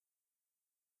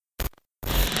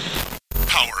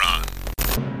Power on.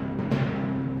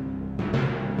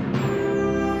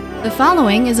 The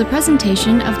following is a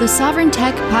presentation of the Sovereign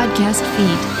Tech podcast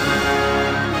feed.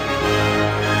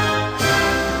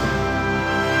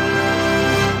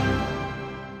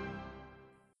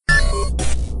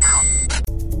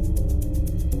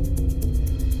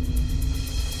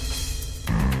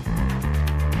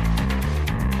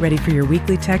 Ready for your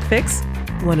weekly tech fix?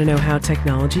 Want to know how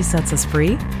technology sets us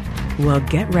free? Well,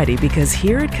 get ready because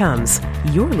here it comes.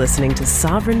 You're listening to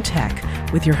Sovereign Tech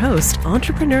with your host,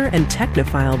 entrepreneur and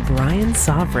technophile Brian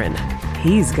Sovereign.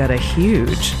 He's got a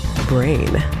huge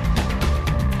brain.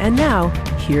 And now,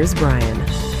 here's Brian.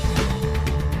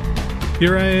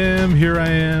 Here I am.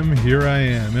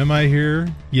 Am I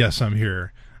here? Yes, I'm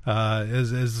here.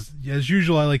 As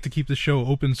usual, I like to keep the show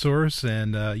open source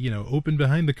and, open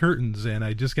behind the curtains. And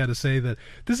I just got to say that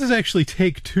this is actually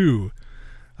take 2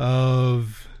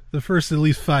 of the first at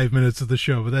least 5 minutes of the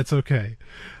show, but that's okay.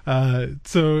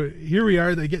 So here we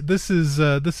are. This is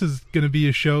going to be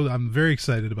a show. I'm very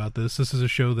excited about this. This is a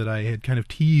show that I had kind of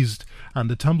teased on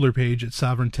the Tumblr page at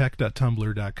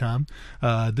sovereigntech.tumblr.com.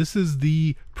 This is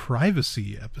the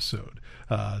privacy episode.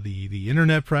 The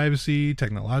internet privacy,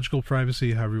 technological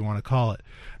privacy, however you want to call it.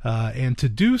 And to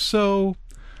do so,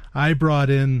 I brought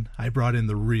in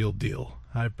the real deal.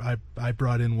 I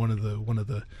brought in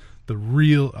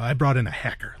I brought in a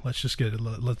hacker. Let's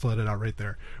let it out right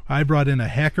there. I brought in a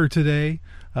hacker today,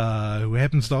 who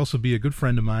happens to also be a good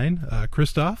friend of mine,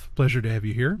 Christoph. Pleasure to have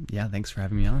you here. Yeah, thanks for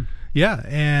having me on. Yeah,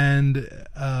 and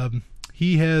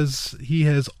he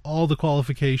has all the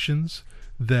qualifications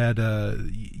that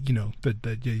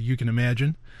that you can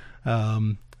imagine.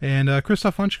 And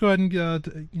Christoph, why don't you go ahead and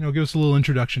give us a little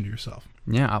introduction to yourself?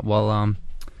 Yeah, well,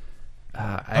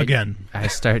 I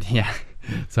started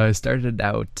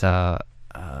out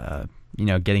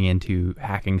getting into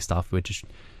hacking stuff, which,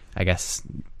 I guess,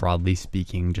 broadly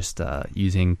speaking, just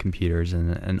using computers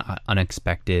in an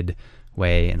unexpected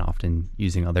way, and often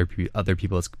using other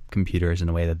people's computers in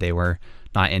a way that they were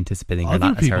not anticipating.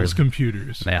 Other people's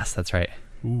computers. Yes, that's right.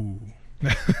 Ooh.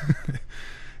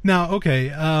 Now, okay.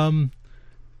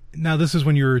 Now this is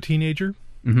when you were a teenager?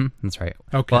 Mm-hmm, that's right.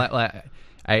 Okay. Well,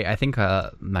 I think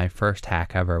my first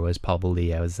hack ever was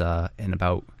probably, I was in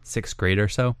about 6th grade or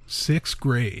so. 6th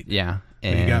grade? Yeah.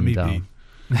 And you got me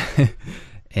beat.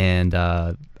 And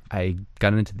I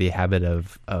got into the habit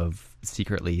of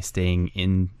secretly staying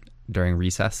in during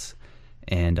recess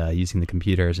and using the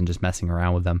computers and just messing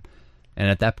around with them. And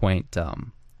at that point,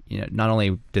 not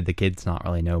only did the kids not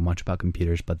really know much about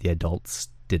computers, but the adults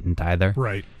didn't either.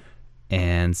 Right.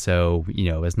 And so,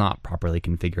 it was not properly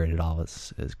configured at all.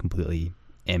 It was completely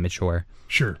immature.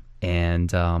 Sure. And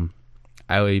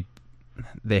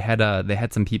they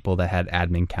had some people that had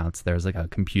admin accounts. There was like a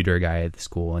computer guy at the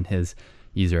school, and his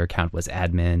user account was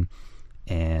admin.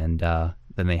 And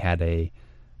then they had the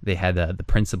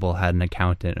principal had an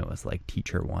account, and it was like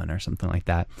teacher 1 or something like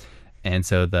that. And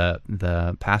so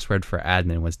the password for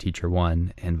admin was teacher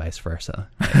 1 and vice versa.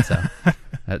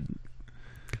 Right?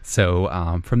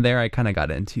 So from there, I kind of got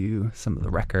into some of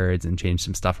the records and changed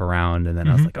some stuff around. And then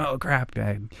I was like, oh, crap,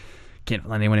 I can't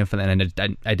let anyone in for that.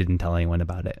 And I didn't tell anyone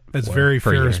about it. That's very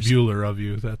Ferris years. Bueller of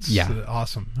you. That's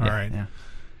awesome. All right. Yeah.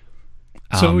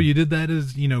 So you did that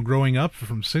as, growing up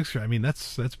from 6th grade. I mean,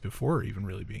 that's before even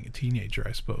really being a teenager,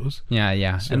 I suppose.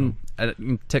 Yeah. So,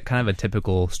 and kind of a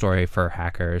typical story for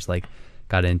hackers, like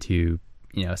got into,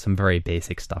 some very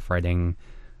basic stuff, writing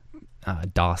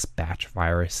DOS batch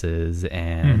viruses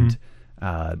and,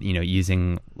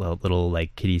 using little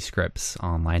like kiddie scripts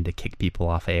online to kick people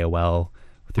off AOL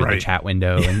through the chat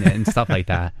window and stuff like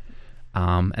that.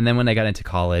 And then when I got into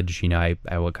college, I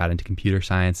got into computer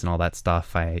science and all that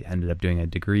stuff. I ended up doing a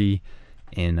degree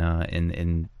in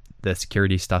the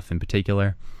security stuff in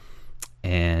particular.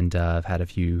 And I've had a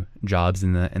few jobs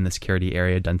in the security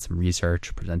area, done some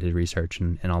research, presented research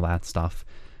and all that stuff.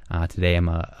 Today I'm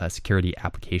a security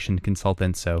application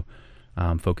consultant, so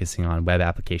focusing on web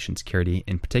application security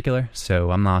in particular.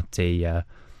 So I'm not a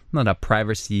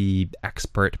privacy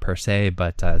expert per se,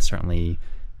 but certainly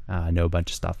know a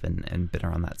bunch of stuff and been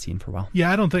around that scene for a while.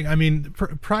 Yeah,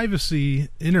 privacy,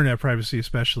 internet privacy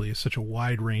especially, is such a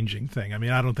wide-ranging thing. I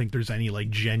mean, I don't think there's any like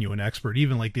genuine expert,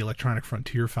 even like the Electronic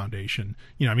Frontier Foundation.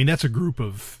 That's a group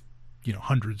of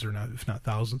hundreds or not, if not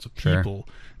thousands of people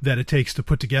that it takes to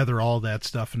put together all that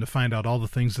stuff and to find out all the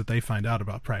things that they find out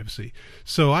about privacy.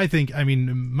 So I think,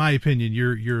 in my opinion,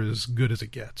 you're as good as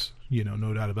it gets,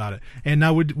 no doubt about it. And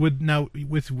now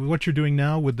with what you're doing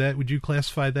now, would you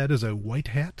classify that as a white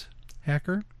hat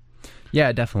hacker?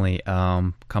 Yeah, definitely.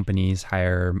 Companies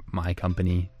hire my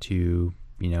company to,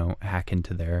 hack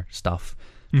into their stuff.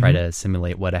 try to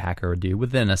simulate what a hacker would do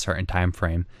within a certain time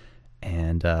frame,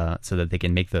 and so that they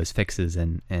can make those fixes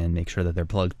and make sure that they're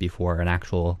plugged before an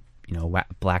actual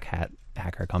black hat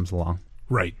hacker comes along.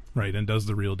 Right, and does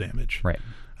the real damage. Right.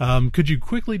 Could you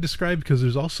quickly describe, because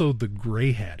there's also the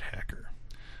gray hat hacker.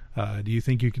 Do you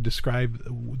think you could describe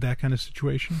that kind of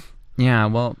situation? Yeah,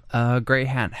 well, gray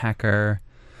hat hacker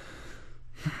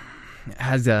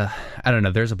has I don't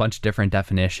know, there's a bunch of different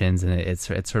definitions, and it's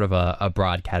sort of a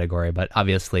broad category, but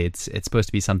obviously it's supposed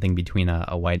to be something between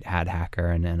a white hat hacker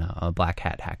and a black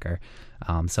hat hacker.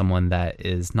 Someone that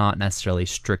is not necessarily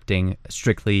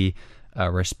strictly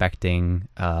respecting,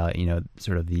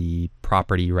 sort of the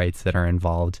property rights that are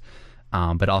involved,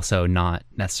 but also not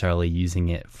necessarily using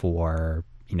it for,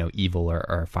 evil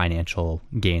or financial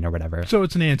gain or whatever. So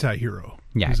it's an anti-hero.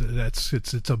 Yeah. It's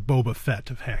a Boba Fett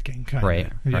of hacking kind right,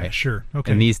 of. Yeah, right. Sure.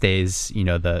 Okay. And these days,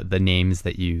 the names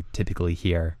that you typically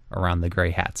hear around the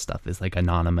gray hat stuff is like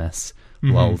Anonymous,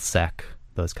 LulzSec,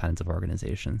 those kinds of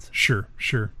organizations. Sure.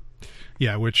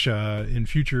 Yeah, which in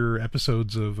future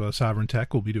episodes of Sovereign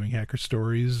Tech, we'll be doing hacker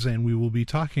stories, and we will be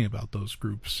talking about those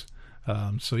groups.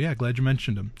 So yeah, glad you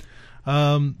mentioned them.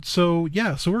 So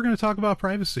we're going to talk about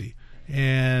privacy.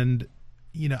 And,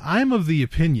 I'm of the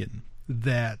opinion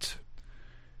that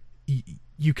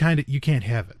you can't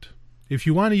have it. If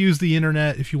you want to use the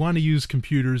internet, if you want to use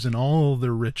computers and all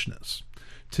their richness,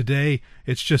 today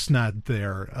it's just not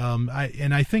there.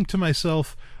 I think to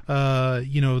myself,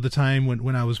 the time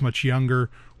when I was much younger,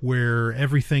 where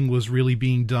everything was really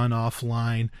being done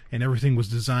offline and everything was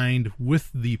designed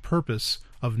with the purpose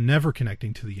of never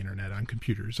connecting to the internet on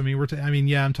computers. I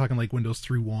mean, I'm talking like Windows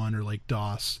 3.1 or like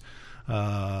DOS,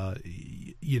 and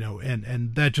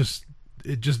that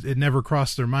it never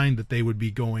crossed their mind that they would be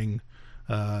going,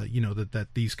 that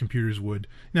these computers would.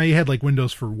 Now, you had like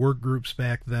Windows for work groups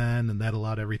back then, and that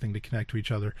allowed everything to connect to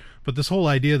each other. But this whole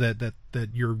idea that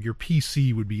your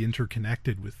PC would be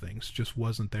interconnected with things just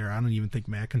wasn't there. I don't even think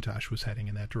Macintosh was heading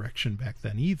in that direction back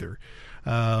then either.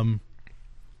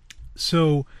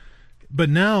 But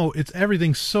now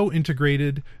everything's so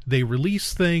integrated. They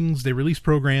release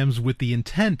programs with the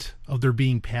intent of there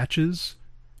being patches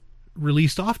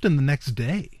released often the next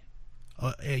day,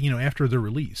 after they're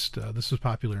released. This is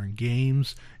popular in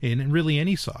games and really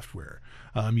any software.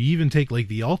 You even take like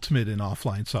the ultimate in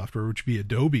offline software, which would be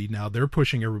Adobe. Now they're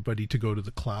pushing everybody to go to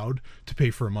the cloud to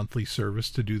pay for a monthly service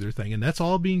to do their thing. And that's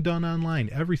all being done online.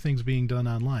 Everything's being done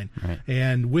online. Right.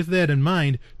 And with that in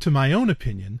mind, to my own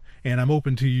opinion, and I'm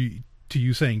open to you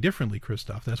saying differently,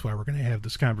 Christoph, that's why we're going to have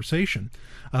this conversation.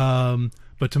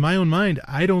 But to my own mind,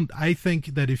 I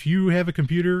think that if you have a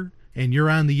computer and you're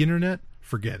on the internet,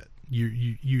 forget it.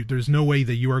 You there's no way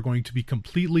that you are going to be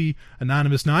completely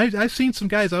anonymous. Now, I've seen some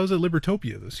guys. I was at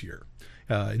Libertopia this year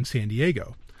in San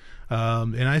Diego,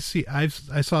 and I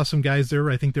saw some guys there.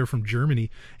 I think they're from Germany,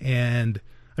 and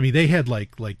I mean they had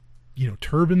like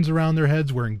turbans around their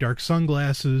heads, wearing dark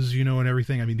sunglasses, and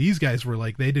everything. I mean, these guys were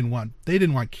like, they didn't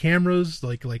want cameras,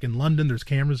 like in London, there's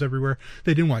cameras everywhere.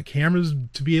 They didn't want cameras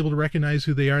to be able to recognize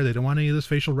who they are. They don't want any of this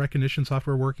facial recognition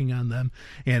software working on them.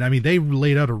 And I mean, they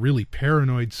laid out a really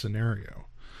paranoid scenario.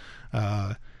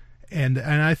 And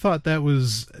I thought that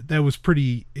was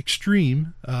pretty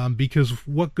extreme, because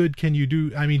what good can you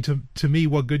do? I mean, to me,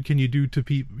 what good can you do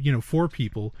to for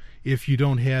people if you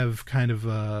don't have kind of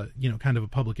a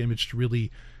public image to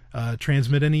really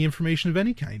transmit any information of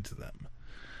any kind to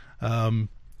them?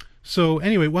 So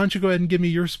anyway, why don't you go ahead and give me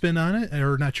your spin on it,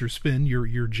 or not your spin,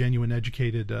 your genuine,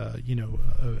 educated,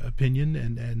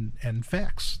 opinion and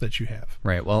facts that you have.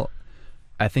 Right. Well,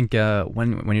 I think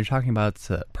when you're talking about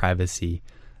privacy.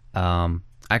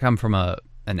 I come from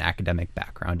an academic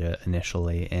background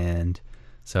initially, and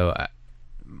so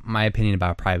my opinion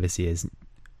about privacy is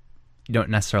you don't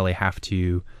necessarily have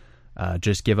to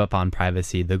just give up on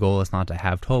privacy. The goal is not to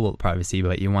have total privacy,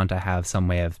 but you want to have some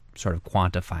way of sort of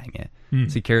quantifying it.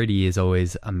 Security is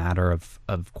always a matter of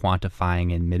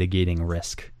quantifying and mitigating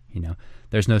risk.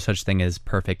 There's no such thing as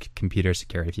perfect computer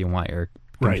security. If you want your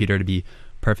computer to be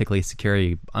perfectly secure,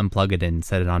 you unplug it and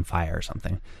set it on fire or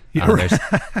something.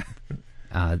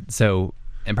 So,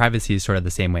 and privacy is sort of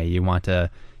the same way. You want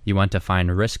to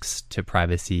find risks to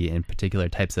privacy in particular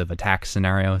types of attack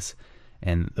scenarios,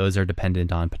 and those are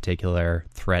dependent on particular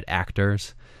threat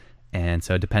actors. And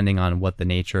so, depending on what the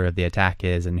nature of the attack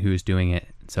is and who's doing it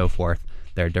and so forth,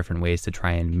 there are different ways to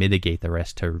try and mitigate the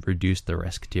risk, to reduce the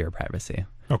risk to your privacy.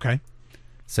 Okay.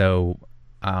 So,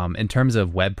 in terms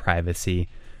of web privacy,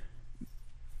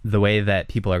 the way that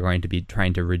people are going to be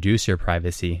trying to reduce your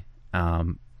privacy,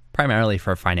 primarily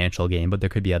for financial gain, but there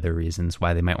could be other reasons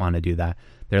why they might want to do that.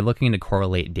 They're looking to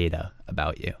correlate data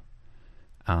about you.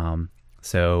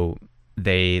 So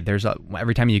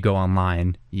every time you go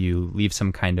online, you leave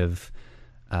some kind of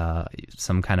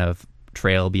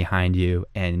trail behind you,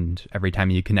 and every time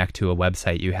you connect to a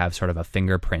website, you have sort of a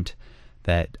fingerprint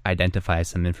that identifies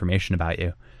some information about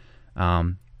you.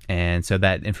 And so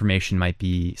that information might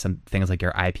be some things like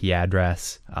your IP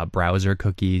address, browser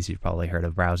cookies. You've probably heard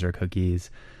of browser cookies.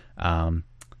 The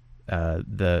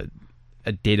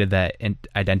data that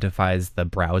identifies the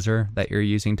browser that you're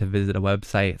using to visit a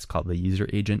website. It's called the user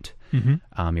agent.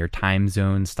 Your time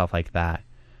zone, stuff like that.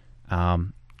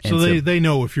 So they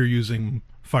know if you're using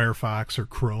Firefox or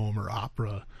Chrome or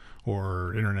Opera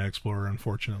or Internet Explorer,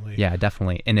 unfortunately. Yeah,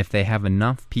 definitely. And if they have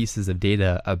enough pieces of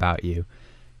data about you,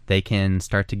 they can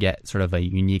start to get sort of a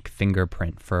unique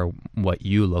fingerprint for what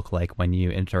you look like when you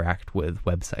interact with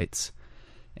websites.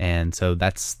 And so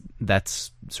that's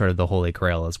sort of the holy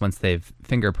grail, is once they've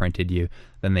fingerprinted you,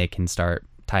 then they can start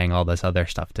tying all this other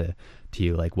stuff to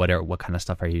you, like what kind of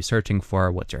stuff are you searching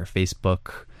for? What's your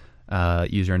Facebook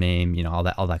username?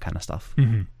 All that kind of stuff.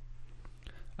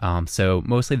 So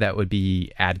mostly that would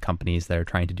be ad companies that are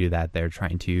trying to do that. They're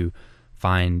trying to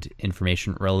find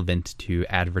information relevant to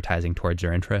advertising towards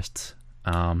your interests.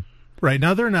 Right.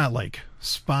 Now, they're not like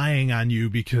spying on you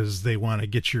because they want to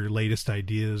get your latest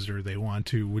ideas, or they want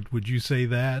to. Would you say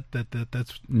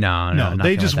that's no?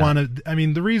 They just want to. I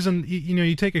mean, the reason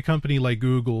you take a company like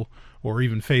Google or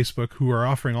even Facebook, who are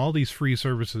offering all these free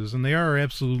services, and they are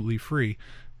absolutely free.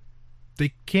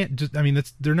 They can't just. I mean,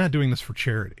 they're not doing this for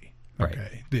charity.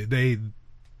 Okay. Right.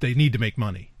 They need to make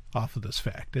money off of this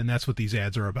fact, and that's what these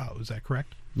ads are about. Is that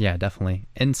correct? Yeah, definitely.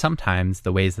 And sometimes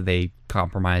the ways that they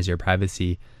compromise your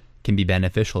privacy can be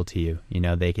beneficial to you.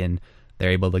 They're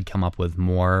able to come up with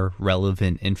more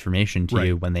relevant information to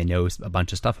you when they know a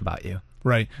bunch of stuff about you.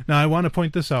 Right. Now, I want to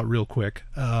point this out real quick.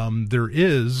 There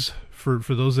is, for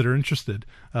those that are interested,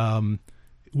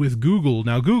 with Google.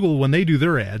 Now, Google, when they do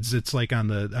their ads, it's like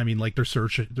their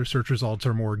search results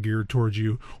are more geared towards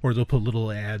you, or they'll put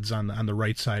little ads on the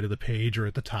right side of the page or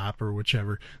at the top or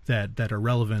whichever that are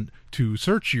relevant to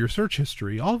your search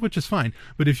history, all of which is fine.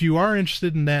 But if you are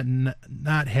interested in that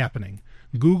not happening,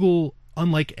 Google,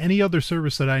 unlike any other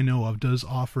service that I know of, does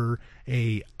offer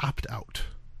a opt-out,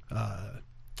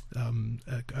 an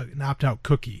opt-out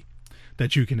cookie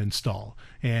that you can install.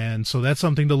 And so that's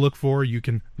something to look for. You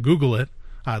can Google it,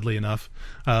 oddly enough,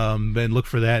 and look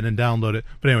for that and then download it.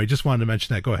 But anyway, just wanted to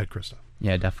mention that. Go ahead, Krista.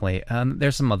 Yeah, definitely.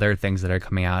 There's some other things that are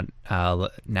coming out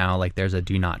now, like there's a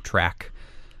do not track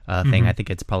thing. I think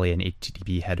it's probably an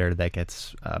HTTP header that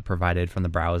gets provided from the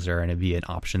browser, and it'd be an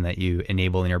option that you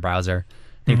enable in your browser.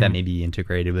 I think that may be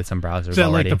integrated with some browsers already. Is that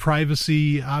like the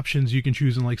privacy options you can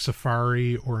choose in like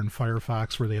Safari or in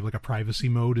Firefox, where they have like a privacy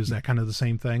mode? Is that kind of the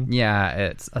same thing? Yeah,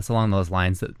 it's along those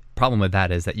lines. The problem with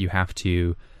that is that you have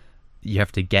to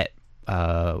get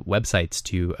websites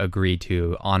to agree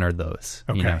to honor those.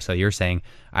 Okay. So you're saying,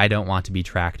 I don't want to be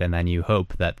tracked, and then you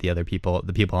hope that the people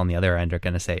on the other end are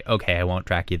going to say, okay, I won't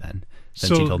track you then,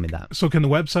 since you told me that. So can the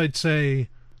website say,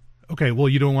 okay, well,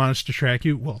 you don't want us to track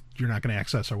you? Well, you're not going to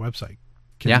access our website.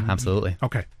 Yeah, absolutely.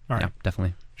 Okay. All right. Yeah,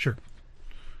 definitely. Sure.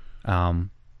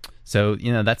 So,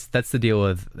 that's the deal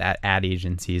with ad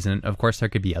agencies. And of course, there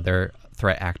could be other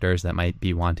threat actors that might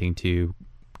be wanting to,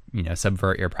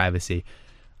 subvert your privacy.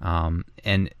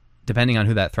 And depending on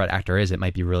who that threat actor is, it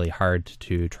might be really hard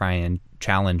to try and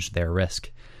challenge their risk.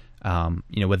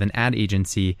 With an ad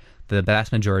agency, the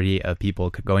vast majority of people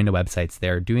going to websites,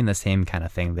 they're doing the same kind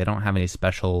of thing. They don't have any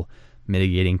special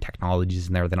mitigating technologies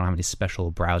in there. They don't have any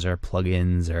special browser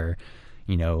plugins or,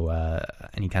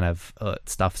 any kind of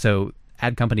stuff. So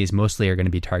ad companies mostly are going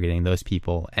to be targeting those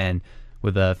people. And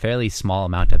with a fairly small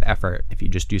amount of effort, if you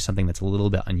just do something that's a little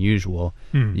bit unusual,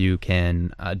 you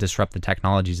can disrupt the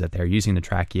technologies that they're using to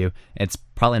track you. It's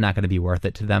probably not going to be worth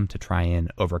it to them to try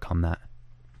and overcome that.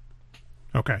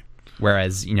 Okay.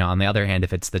 Whereas, on the other hand,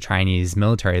 if it's the Chinese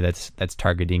military that's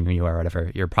targeting you or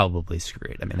whatever, you're probably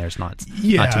screwed. I mean, there's not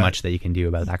too much that you can do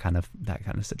about that kind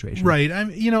of situation. Right.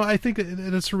 I think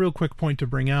that's a real quick point to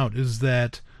bring out, is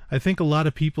that I think a lot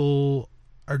of people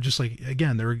are just like,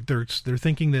 again, they're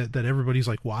thinking that everybody's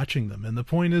like watching them, and the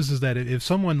point is that if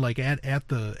someone like at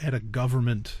a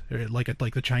government, like at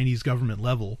like the Chinese government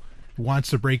level,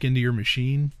 wants to break into your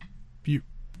machine,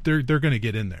 they're going to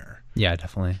get in there. Yeah,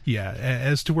 definitely. Yeah,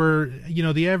 as to where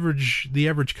the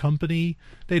average company,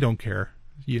 they don't care.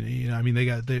 They're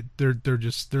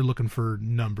looking for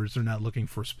numbers. They're not looking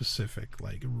for specific,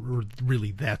 like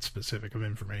really that specific of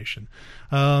information.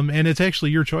 And it's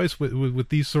actually your choice with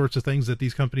these sorts of things that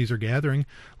these companies are gathering.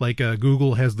 Like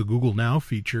Google has the Google Now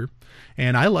feature,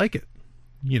 and I like it.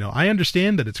 I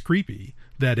understand that it's creepy,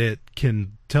 that it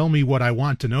can tell me what I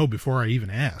want to know before I even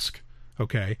ask.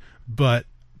 Okay. But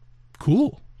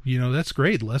cool. That's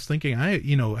great. Less thinking I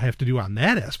have to do on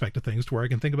that aspect of things to where I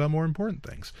can think about more important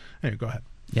things. Anyway, go ahead.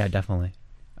 Yeah, definitely.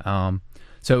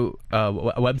 So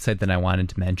a website that I wanted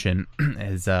to mention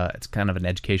is it's kind of an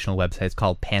educational website. It's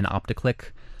called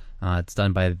Panopticlick. It's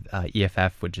done by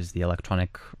EFF, which is the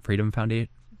Electronic Freedom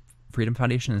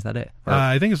Foundation. Is that it?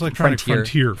 I think it's Electronic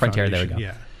Frontier Foundation. There we go.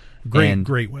 Yeah,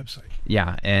 great website.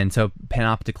 Yeah, and so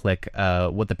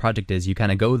Panopticlick, what the project is, you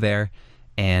kind of go there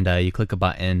and you click a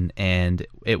button, and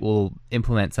it will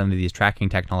implement some of these tracking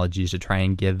technologies to try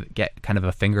and get kind of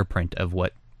a fingerprint of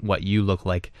what you look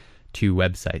like to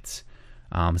websites.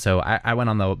 So I went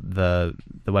on the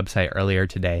website earlier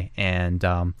today,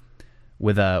 and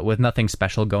with nothing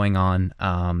special going on,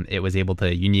 it was able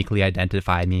to uniquely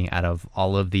identify me out of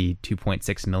all of the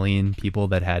 2.6 million people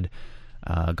that had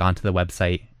gone to the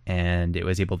website, and it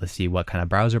was able to see what kind of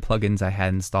browser plugins I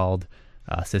had installed,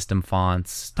 system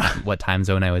fonts, what time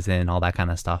zone I was in, all that kind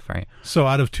of stuff, right? So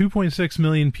out of 2.6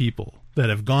 million people that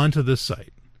have gone to this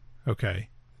site, okay,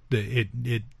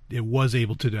 it was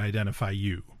able to identify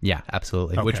you. Yeah,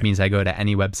 absolutely. Okay. Which means I go to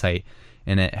any website,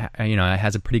 and it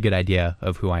has a pretty good idea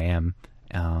of who I am,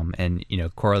 and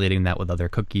correlating that with other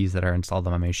cookies that are installed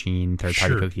on my machine,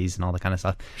 third-party cookies, and all that kind of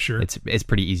stuff. Sure, it's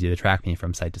pretty easy to track me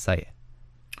from site to site.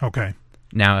 Okay.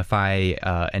 Now, if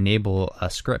I enable a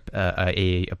script,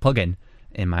 a plugin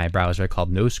in my browser called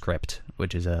NoScript,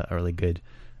 which is a really good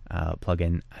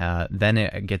plugin, then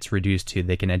it gets reduced to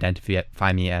they can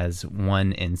identify me as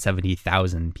 1 in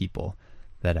 70,000 people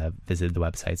that have visited the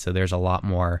website. So there's a lot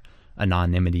more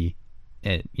anonymity,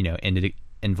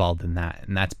 involved in that,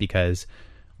 and that's because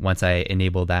once I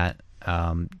enable that,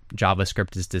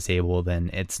 JavaScript is disabled, and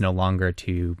it's no longer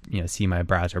to see my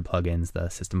browser plugins, the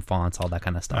system fonts, all that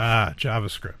kind of stuff.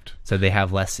 JavaScript. So they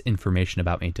have less information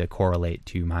about me to correlate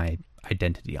to my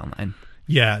identity online.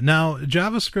 Yeah. Now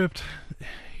JavaScript,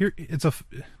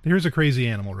 here's a crazy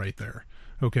animal right there.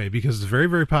 Okay, because it's very,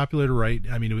 very popular to write.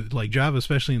 I mean, like Java,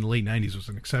 especially in the late 90s, was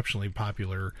an exceptionally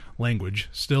popular language.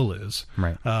 Still is.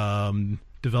 Right.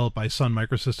 Developed by Sun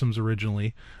Microsystems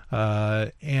originally,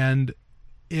 and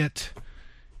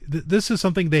this is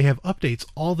something they have updates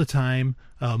all the time.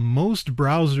 Most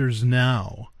browsers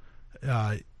now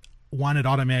want it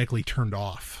automatically turned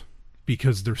off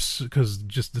because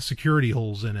just the security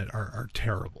holes in it are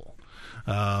terrible.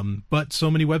 But so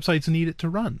many websites need it to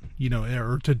run,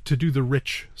 or to do the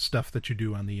rich stuff that you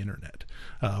do on the internet.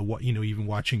 Even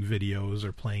watching videos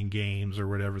or playing games or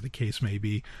whatever the case may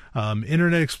be.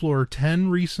 Internet Explorer 10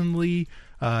 recently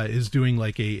is doing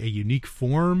like a unique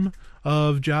form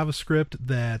of JavaScript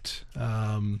that,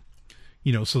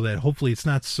 so that hopefully it's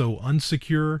not so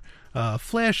unsecure.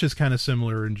 Flash is kind of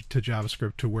similar to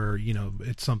JavaScript to where,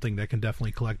 it's something that can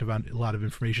definitely collect a lot of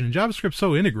information. And JavaScript's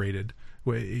so integrated,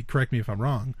 correct me if I'm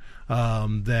wrong,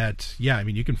 that,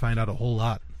 you can find out a whole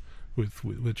lot with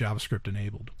JavaScript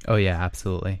enabled. Oh yeah,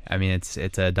 absolutely. I mean, it's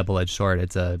a double-edged sword.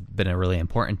 It's been a really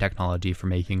important technology for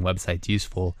making websites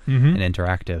useful and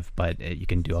interactive, but you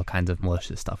can do all kinds of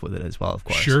malicious stuff with it as well, of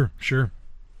course. Sure.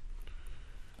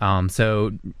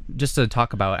 So just to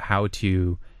talk about how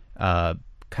to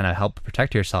kind of help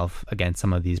protect yourself against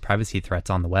some of these privacy threats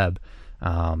on the web,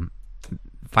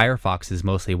 Firefox is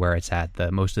mostly where it's at.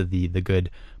 Most of the good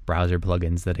browser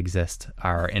plugins that exist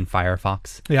are in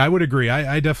Firefox. Yeah, I would agree.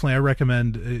 I definitely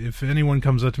recommend, if anyone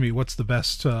comes up to me, what's the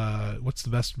best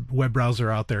web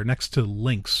browser out there next to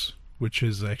Lynx, which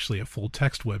is actually a full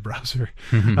text web browser.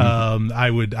 I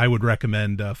would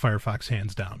recommend Firefox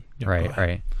hands down.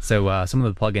 Right. So some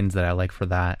of the plugins that I like for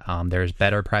that, there's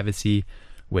Better Privacy,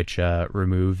 which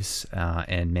removes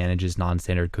and manages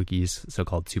non-standard cookies,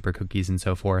 so-called super cookies and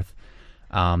so forth.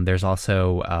 There's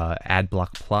also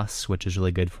AdBlock Plus, which is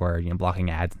really good for blocking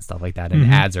ads and stuff like that.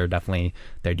 And ads are definitely,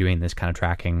 they're doing this kind of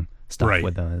tracking stuff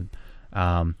with them.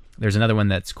 There's another one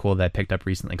that's cool that I picked up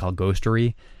recently called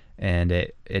Ghostery, and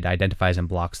it identifies and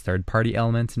blocks third-party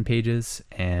elements in pages.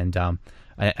 And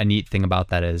a neat thing about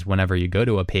that is whenever you go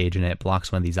to a page and it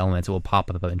blocks one of these elements, it will pop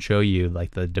up and show you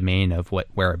like the domain of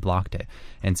where it blocked it.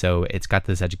 And so it's got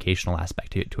this educational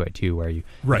aspect to it too, where you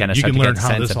kind of start to get a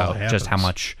sense about just how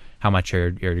much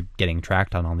you're getting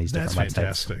tracked on all these different websites.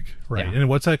 That's fantastic. Right. Yeah. And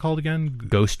what's that called again?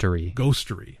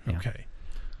 Ghostery. Yeah. Okay.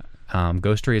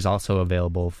 Ghostery is also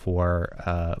available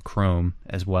for Chrome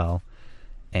as well.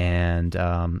 And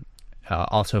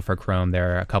also for Chrome,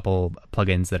 there are a couple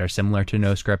plugins that are similar to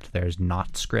NoScript. There's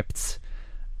NotScripts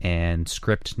and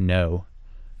ScriptNo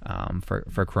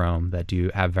for Chrome that do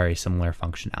have very similar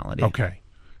functionality. Okay.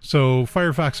 So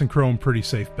Firefox and Chrome, pretty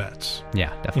safe bets.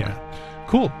 Yeah, definitely. Yeah.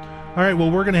 Cool. All right, well,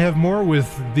 we're going to have more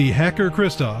with the hacker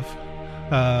Christoph.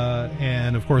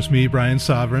 And, of course, me, Brian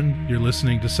Sovereign. You're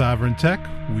listening to Sovereign Tech.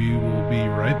 We will be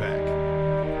right back.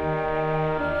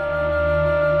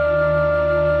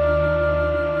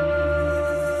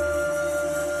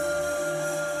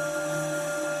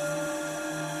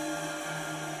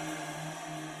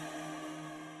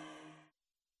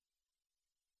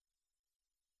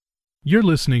 You're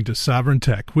listening to Sovereign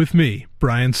Tech with me,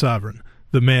 Brian Sovereign,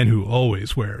 the man who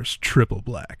always wears triple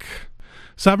black.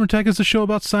 Sovereign Tech is a show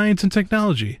about science and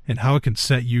technology and how it can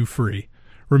set you free.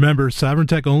 Remember, Sovereign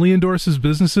Tech only endorses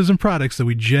businesses and products that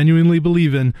we genuinely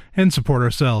believe in and support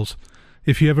ourselves.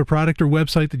 If you have a product or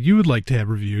website that you would like to have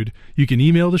reviewed, you can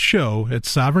email the show at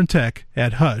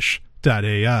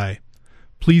sovereigntech@hush.ai.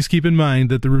 Please keep in mind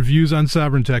that the reviews on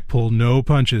Sovereign Tech pull no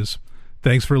punches.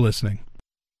 Thanks for listening.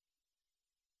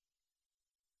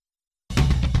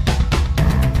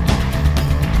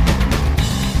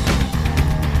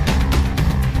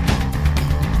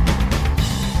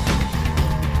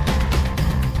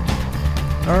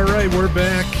 All right, we're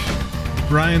back.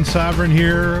 Brian Sovereign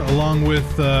here, along with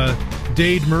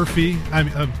Dade Murphy.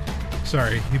 I'm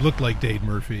sorry, he looked like Dade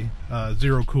Murphy.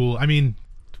 Zero Cool. I mean,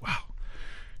 wow.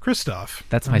 Christoph.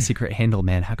 That's my secret handle,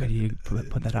 man. How could you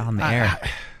put that on the air?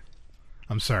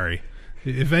 I'm sorry.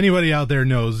 If anybody out there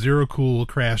knows, Zero Cool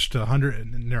crashed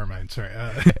 100. Never mind. Sorry.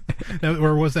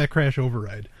 Or was that crash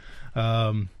override?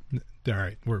 All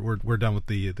right, we're done with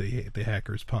the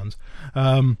hackers puns.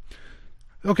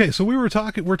 Okay, so we're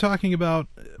talking about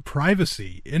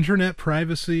privacy, internet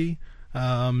privacy,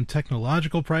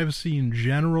 technological privacy in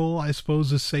general, I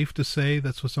suppose is safe to say.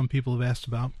 That's what some people have asked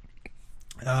about.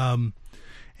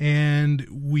 And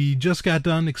we just got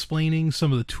done explaining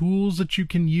some of the tools that you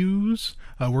can use.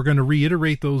 We're going to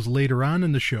reiterate those later on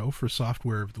in the show for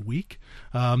Software of the Week.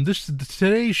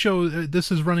 Today's show,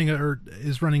 this is running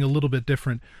a little bit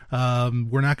different.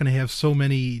 We're not going to have so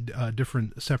many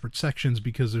different separate sections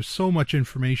because there's so much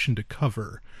information to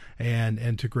cover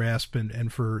and to grasp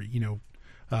and for you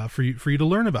to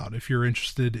learn about if you're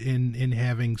interested in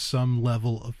having some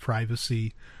level of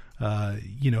privacy.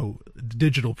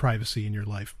 Digital privacy in your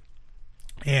life.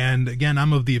 And again,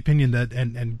 I'm of the opinion that,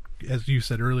 and as you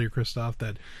said earlier, Christoph,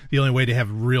 that the only way to have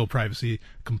real privacy,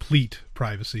 complete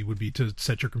privacy, would be to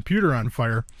set your computer on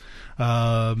fire.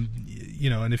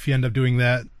 And if you end up doing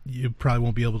that, you probably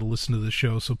won't be able to listen to the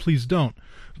show. So please don't.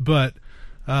 But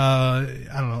I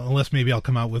don't know, unless maybe I'll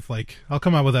come out with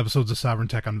episodes of Sovereign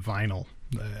Tech on vinyl.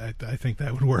 I think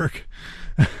that would work.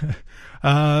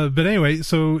 But anyway,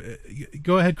 so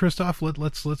go ahead, Christoph.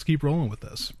 Let's keep rolling with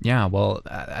this. Yeah, well,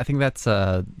 I think that's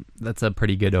a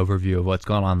pretty good overview of what's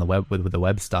going on the web with the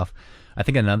web stuff. I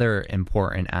think another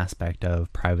important aspect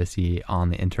of privacy on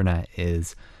the internet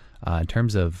is in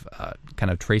terms of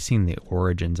kind of tracing the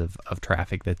origins of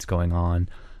traffic that's going on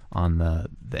the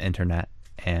internet.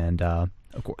 And I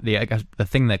guess the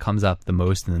thing that comes up the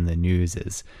most in the news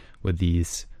is with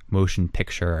these motion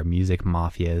picture or music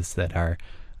mafias that are,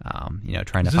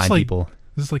 trying to find people.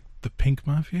 Is this like the Pink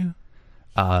Mafia?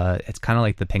 It's kind of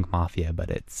like the Pink Mafia, but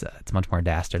it's much more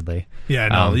dastardly. Yeah,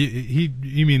 no,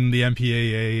 you mean the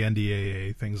MPAA,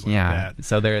 NDAA, things like that. Yeah,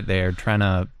 so they're trying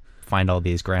to find all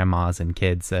these grandmas and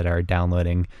kids that are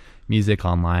downloading music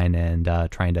online and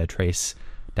trying to trace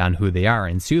down who they are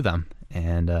and sue them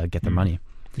and get their money.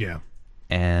 Yeah.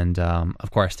 And,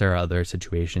 of course, there are other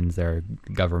situations. There are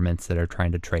governments that are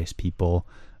trying to trace people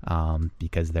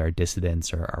because they're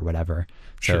dissidents or whatever.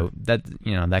 Sure. So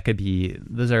that could be,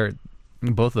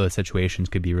 both of those situations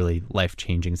could be really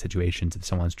life-changing situations if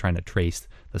someone's trying to trace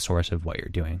the source of what you're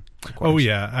doing. Oh,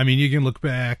 yeah. I mean, you can look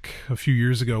back a few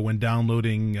years ago when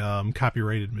downloading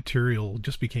copyrighted material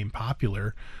just became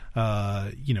popular.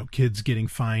 Kids getting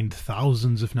fined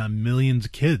thousands, if not millions,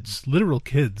 literal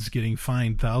kids getting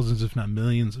fined thousands, if not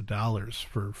millions of dollars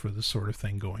for this sort of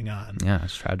thing going on. Yeah,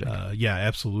 it's tragic. Yeah,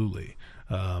 absolutely.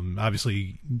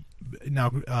 Obviously, now,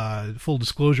 full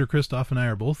disclosure, Christoph and I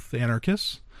are both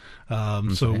anarchists.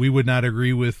 So we would not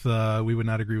agree with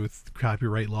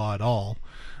copyright law at all.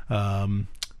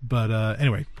 But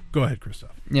anyway, go ahead,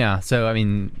 Christoph. Yeah. So I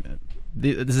mean,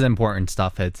 this is important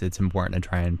stuff. It's important to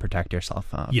try and protect yourself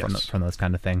from those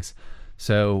kind of things.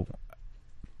 So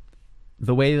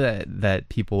the way that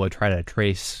people would try to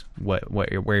trace where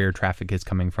your traffic is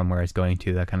coming from, where it's going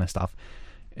to, that kind of stuff,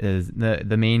 is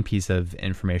the main piece of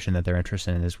information that they're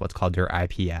interested in is what's called your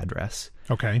IP address.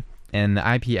 Okay. And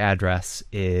the IP address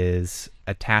is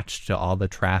attached to all the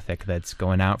traffic that's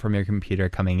going out from your computer,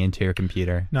 coming into your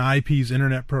computer. Now, IP's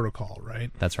Internet Protocol,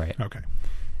 right? That's right. Okay.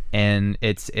 And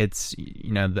it's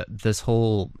this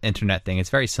whole internet thing, it's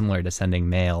very similar to sending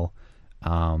mail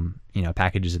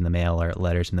packages in the mail or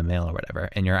letters in the mail or whatever.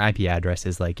 And your IP address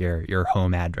is like your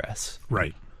home address.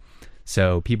 Right.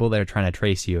 So people that are trying to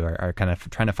trace you are kind of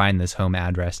trying to find this home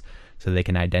address so they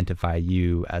can identify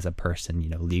you as a person,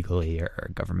 legally or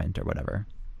government or whatever.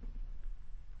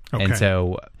 Okay. And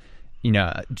so,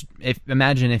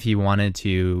 imagine if you wanted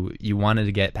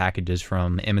to get packages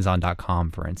from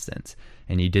Amazon.com, for instance,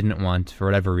 and you didn't want, for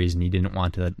whatever reason, you didn't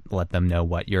want to let them know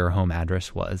what your home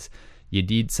address was. You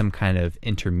need some kind of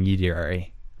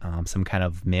intermediary, some kind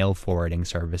of mail forwarding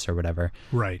service or whatever,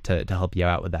 right, to help you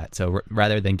out with that. So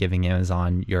rather than giving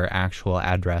Amazon your actual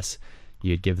address,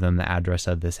 you'd give them the address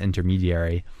of this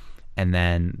intermediary, and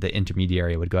then the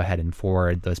intermediary would go ahead and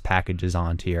forward those packages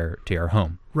on to your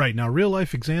home. Right. Now, real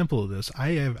life example of this,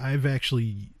 I've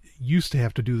actually used to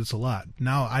have to do this a lot.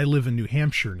 Now I live in New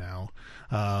Hampshire now,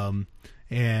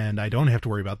 and I don't have to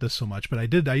worry about this so much. But I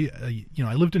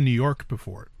lived in New York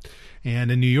before, and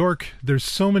in New York, there's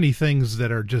so many things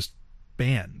that are just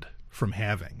banned from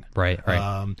having. Right.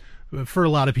 For a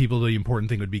lot of people, the important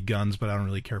thing would be guns, but I don't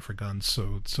really care for guns,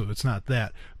 so it's not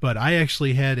that. But I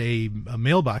actually had a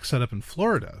mailbox set up in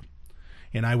Florida,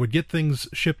 and I would get things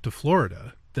shipped to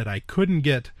Florida that I couldn't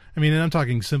get. And I'm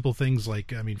talking simple things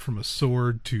like, from a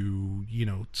sword to,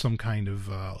 some kind of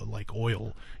like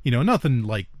oil, nothing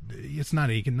like, it's not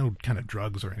no kind of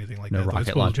drugs or anything like no that.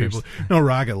 Rocket launchers. No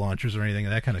rocket launchers or anything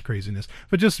of that kind of craziness,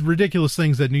 but just ridiculous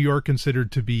things that New York considered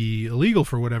to be illegal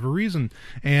for whatever reason.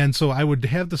 And so I would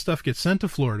have the stuff get sent to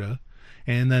Florida,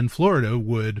 and then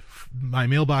my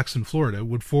mailbox in Florida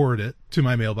would forward it to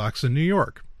my mailbox in New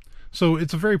York. So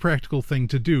it's a very practical thing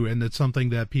to do, and it's something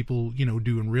that people,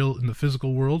 do in the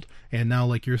physical world, and now,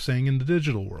 like you're saying, in the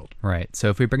digital world. Right. So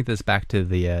if we bring this back to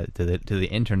the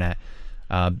internet,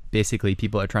 basically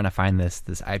people are trying to find this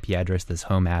IP address, this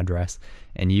home address,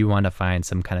 and you want to find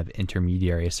some kind of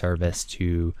intermediary service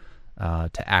to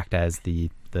act as the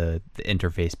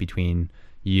interface between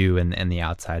you and the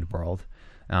outside world.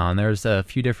 There's a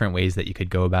few different ways that you could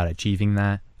go about achieving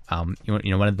that. One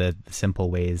of the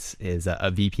simple ways is a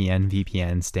VPN.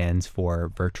 VPN stands for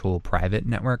Virtual Private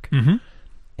Network. Mm-hmm.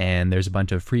 And there's a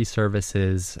bunch of free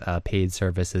services, paid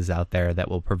services out there that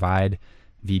will provide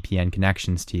VPN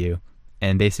connections to you.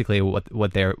 And basically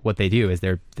what they do is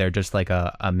they're just like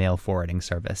a mail forwarding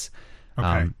service.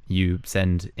 Okay. You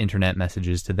send internet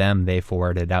messages to them, they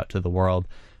forward it out to the world.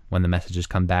 When the messages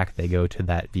come back, they go to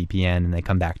that VPN and they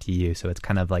come back to you. So it's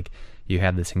kind of like you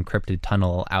have this encrypted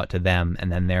tunnel out to them, and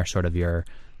then they're sort of your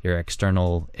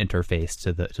external interface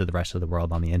to the rest of the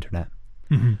world on the internet.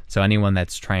 Mm-hmm. So anyone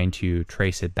that's trying to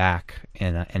trace it back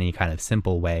in any kind of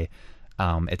simple way,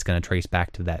 it's going to trace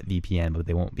back to that VPN, but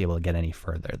they won't be able to get any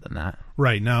further than that.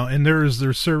 Right. Now, and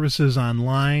there's services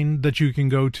online that you can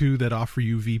go to that offer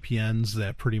you VPNs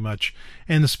that pretty much,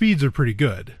 and the speeds are pretty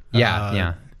good.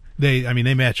 Yeah.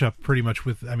 They match up pretty much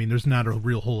with, there's not a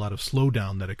real whole lot of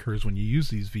slowdown that occurs when you use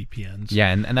these VPNs.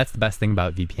 Yeah, and that's the best thing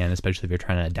about VPN, especially if you're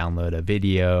trying to download a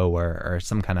video or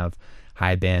some kind of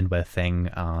high bandwidth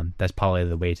thing. That's probably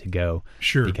the way to go.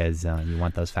 Sure. Because you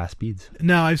want those fast speeds.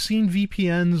 Now, I've seen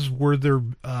VPNs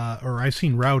I've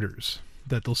seen routers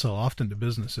that they'll sell often to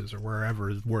businesses or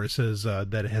wherever, where it says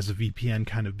that it has a VPN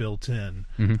kind of built in.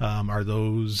 Mm-hmm. Are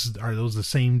those the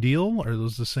same deal? Are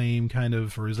those the same kind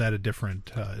of, or is that a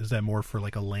different? Is that more for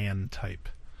like a LAN type?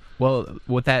 Well,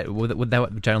 what that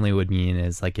generally would mean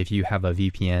is, like, if you have a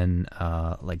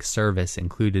VPN like service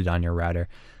included on your router,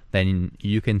 then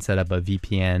you can set up a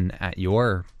VPN at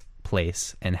your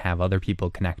place and have other people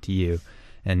connect to you.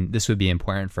 And this would be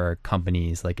important for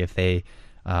companies, like if they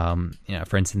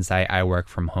for instance, I work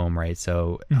from home, right?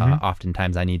 So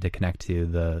oftentimes I need to connect to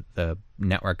the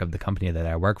network of the company that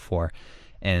I work for.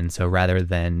 And so rather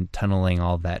than tunneling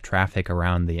all that traffic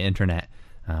around the internet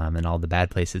and all the bad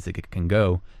places that it can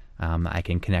go, I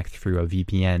can connect through a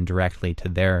VPN directly to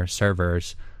their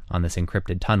servers on this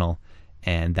encrypted tunnel.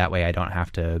 And that way I don't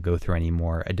have to go through any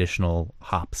more additional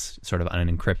hops, sort of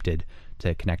unencrypted,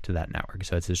 to connect to that network.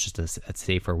 So it's just a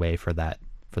safer way for that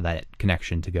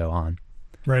connection to go on.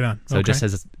 Right on. So okay.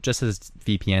 just as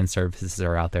VPN services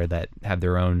are out there that have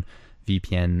their own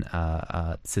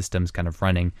VPN systems kind of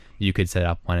running, you could set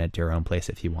up one at your own place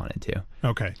if you wanted to.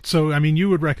 Okay. So, you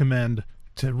would recommend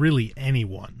to really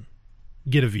anyone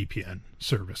get a VPN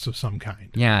service of some kind.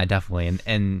 Yeah, definitely.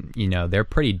 And they're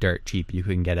pretty dirt cheap. You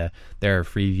can get there are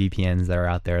free VPNs that are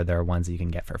out there. There are ones that you can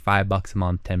get for $5 a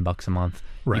month, $10 a month.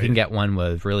 Right. You can get one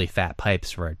with really fat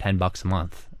pipes for $10 a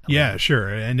month. Yeah, sure.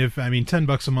 And if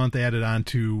 $10 a month added on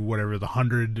to whatever the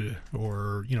 100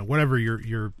 or whatever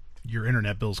your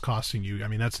internet bill's costing you,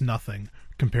 that's nothing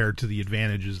compared to the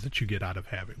advantages that you get out of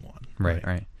having one.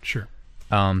 Right. Sure.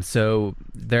 So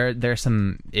there's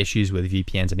some issues with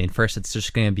VPNs. I mean, first, it's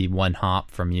just going to be one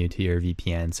hop from you to your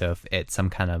VPN. So if it's some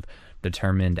kind of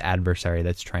determined adversary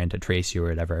that's trying to trace you or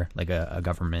whatever, like a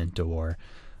government or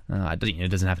it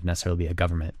doesn't have to necessarily be a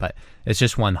government, but it's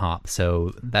just one hop.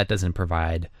 So that doesn't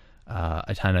provide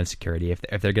a ton of security.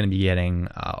 If they're going to be getting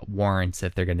warrants,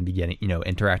 if they're going to be getting,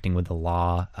 interacting with the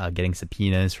law, getting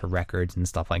subpoenas for records and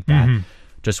stuff like that,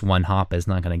 just one hop is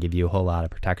not going to give you a whole lot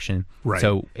of protection. Right.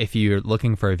 So if you're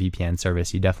looking for a VPN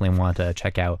service, you definitely want to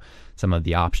check out some of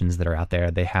the options that are out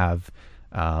there. They have,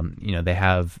 they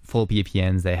have full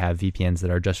VPNs. They have VPNs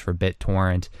that are just for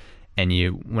BitTorrent. And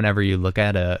whenever you look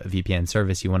at a VPN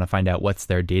service, you want to find out what's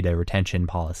their data retention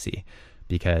policy,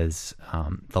 because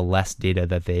the less data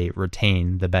that they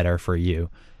retain, the better for you.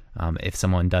 If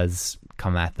someone does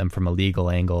come at them from a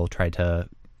legal angle, try to,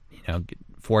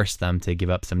 force them to give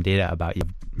up some data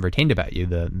retained about you,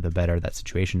 the better that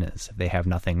situation is. If they have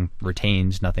nothing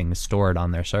retained, nothing stored on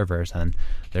their servers, and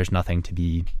there's nothing to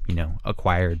be,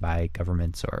 acquired by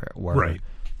governments or right.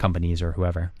 companies or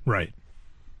whoever. Right.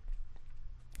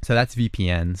 So that's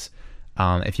VPNs.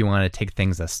 If you want to take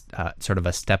things sort of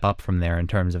a step up from there in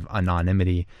terms of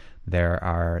anonymity, there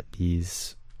are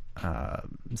these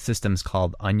systems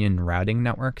called onion routing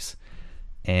networks.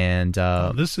 And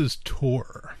this is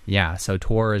Tor. Yeah, so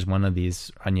Tor is one of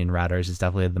these onion routers. It's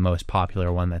definitely the most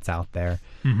popular one that's out there.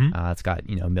 It's got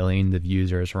millions of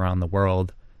users around the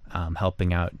world,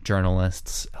 helping out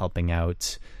journalists, helping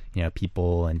out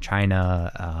people in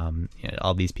China,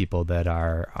 all these people that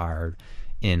are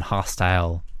in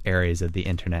hostile areas of the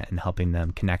internet, and helping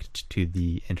them connect to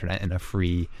the internet in a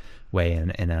free way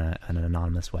and in an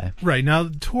anonymous way. Right.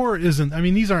 Now, Tor isn't,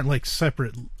 these aren't like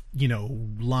separate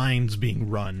lines being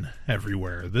run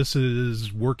everywhere. This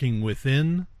is working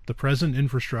within the present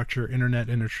internet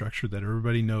infrastructure that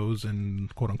everybody knows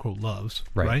and quote unquote loves,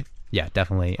 right? Yeah,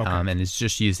 definitely. Okay. And it's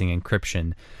just using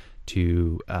encryption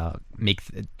to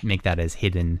make that as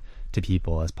hidden to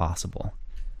people as possible.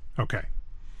 Okay.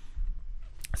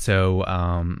 So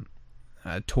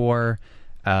Tor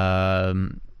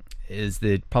is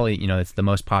it's the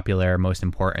most popular, most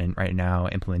important right now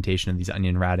implementation of these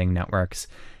onion routing networks.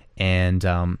 And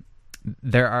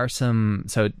there are some.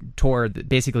 So Tor,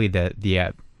 basically,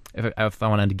 if I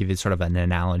wanted to give you sort of an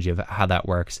analogy of how that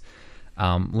works,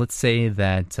 let's say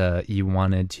that you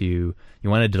wanted to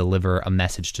deliver a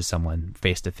message to someone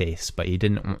face to face, but you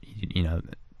didn't,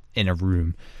 in a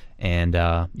room, and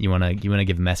you want to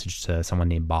give a message to someone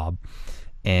named Bob,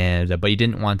 and but you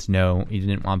didn't want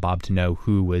Bob to know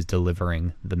who was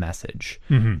delivering the message.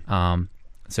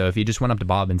 So if you just went up to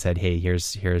Bob and said, "Hey,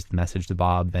 here's the message to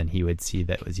Bob," then he would see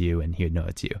that it was you, and he would know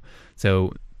it's you.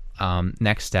 So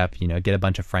next step, get a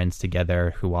bunch of friends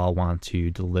together who all want to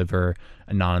deliver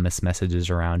anonymous messages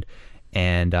around.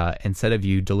 And instead of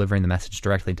you delivering the message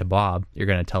directly to Bob, you're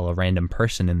going to tell a random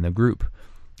person in the group,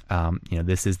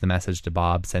 this is the message to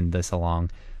Bob, send this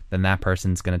along. Then that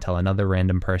person's going to tell another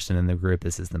random person in the group,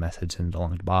 this is the message, send it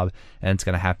along to Bob. And it's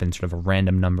going to happen sort of a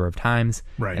random number of times.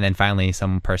 Right. And then finally,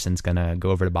 some person's going to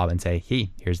go over to Bob and say, "Hey,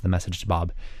 here's the message to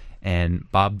Bob." And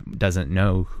Bob doesn't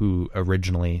know who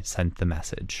originally sent the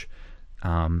message,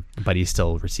 but he's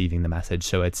still receiving the message.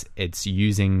 So it's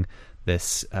using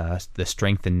this the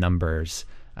strength in numbers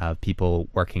of people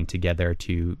working together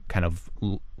to kind of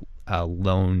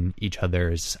loan each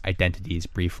other's identities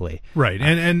briefly. Right.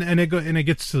 And it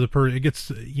gets to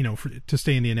to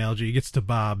stay in the analogy, it gets to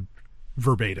Bob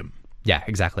verbatim. Yeah,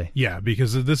 exactly. Yeah,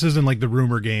 because this isn't like the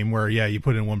rumor game where you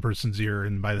put in one person's ear,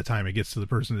 and by the time it gets to the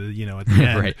person at the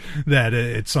end, right, that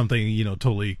it's something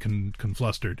totally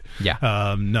conflustered.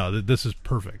 Yeah. No, this is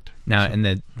perfect. Now,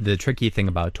 and the tricky thing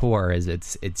about Tor is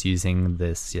it's using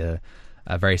this a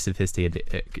very sophisticated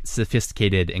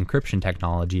encryption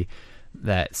technology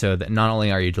so that not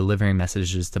only are you delivering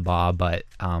messages to Bob, but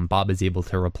Bob is able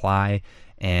to reply,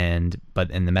 and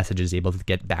the message is able to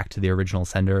get back to the original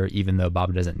sender, even though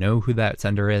Bob doesn't know who that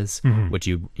sender is, which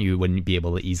you wouldn't be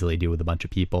able to easily do with a bunch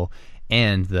of people.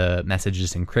 And the message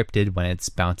is encrypted when it's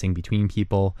bouncing between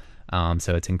people,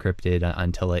 so it's encrypted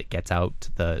until it gets out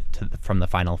from the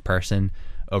final person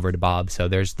over to Bob. So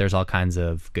there's all kinds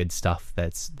of good stuff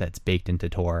that's baked into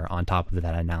Tor on top of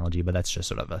that analogy, but that's just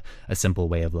sort of a simple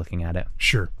way of looking at it.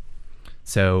 Sure.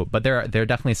 So, but there are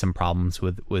definitely some problems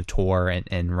with Tor and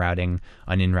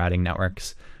onion routing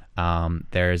networks.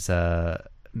 There's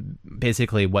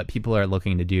basically what people are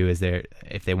looking to do is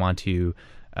if they want to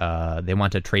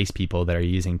trace people that are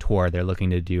using Tor, they're looking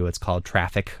to do what's called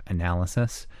traffic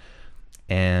analysis.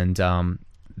 And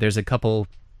there's a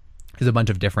bunch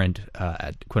of different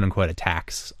quote unquote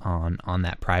attacks on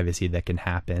that privacy that can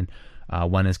happen.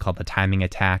 One is called the timing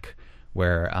attack,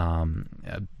 where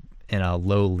in a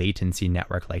low latency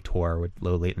network like Tor, where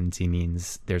low latency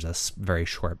means there's a very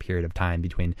short period of time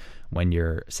between when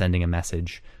you're sending a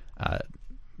message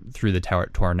through the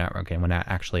Tor network and when that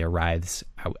actually arrives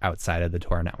outside of the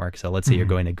Tor network. So let's say you're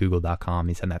going to google.com,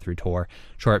 you send that through Tor,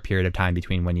 short period of time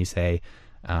between when you say,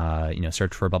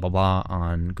 search for blah, blah, blah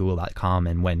on google.com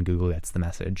and when Google gets the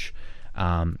message.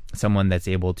 Someone that's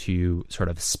able to sort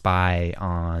of spy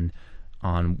on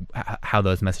how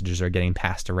those messages are getting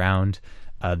passed around,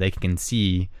 they can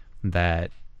see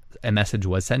that a message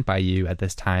was sent by you at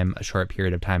this time. A short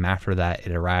period of time after that,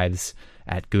 it arrives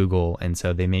at Google, and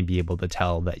so they may be able to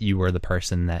tell that you were the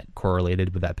person that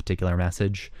correlated with that particular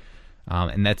message.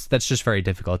 And that's just very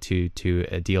difficult to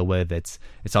deal with. It's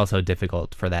also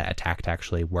difficult for that attack to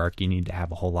actually work. You need to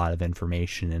have a whole lot of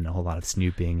information and a whole lot of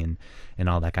snooping and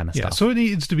all that kind of stuff. So it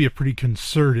needs to be a pretty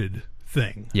concerted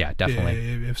thing. Yeah,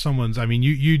 definitely. If someone's, I mean,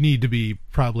 you need to be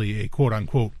probably a quote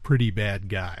unquote pretty bad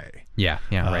guy. Yeah,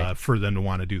 right. For them to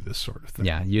want to do this sort of thing.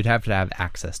 Yeah, you'd have to have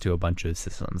access to a bunch of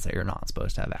systems that you're not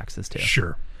supposed to have access to.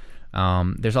 Sure.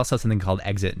 There's also something called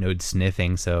exit node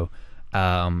sniffing. So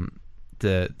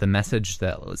the message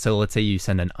so let's say you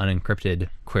send an unencrypted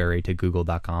query to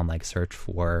google.com, like search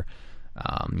for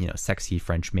sexy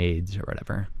French maids or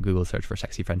whatever. Google search for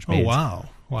sexy French maids. Oh wow.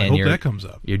 Well, I hope that comes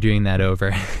up. You're doing that over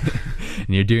and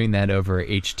you're doing that over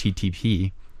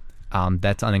HTTP.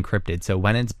 That's unencrypted. So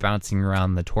when it's bouncing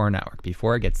around the Tor network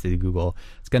before it gets to Google,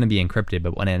 it's going to be encrypted,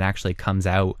 but when it actually comes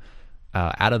out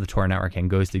of the Tor network and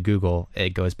goes to Google, it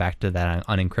goes back to that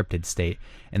unencrypted state.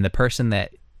 And the person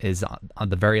that is on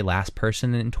the very last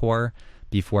person in Tor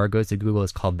before it goes to Google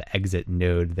is called the exit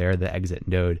node. They're the exit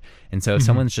node. And so if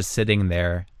someone's just sitting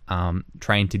there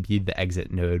trying to be the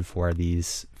exit node for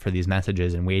these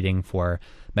messages and waiting for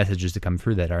messages to come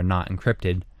through that are not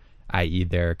encrypted, i.e.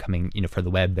 they're coming, for the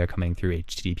web, they're coming through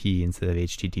HTTP instead of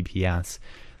HTTPS,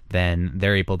 then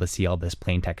they're able to see all this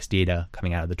plain text data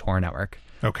coming out of the Tor network.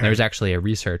 Okay. And there's actually a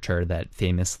researcher that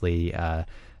famously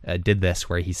did this,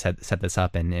 where he set this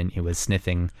up and he was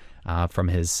sniffing from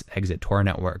his exit Tor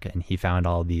network, and he found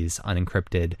all these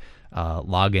unencrypted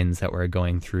logins that were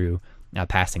going through,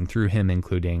 passing through him,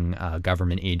 including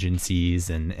government agencies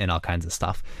and all kinds of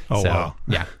stuff. Oh, wow.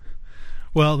 Yeah.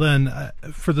 Well, then,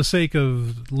 for the sake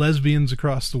of lesbians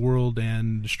across the world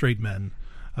and straight men,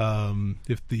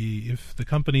 if the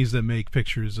companies that make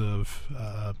pictures of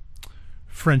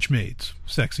French maids,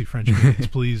 sexy French maids,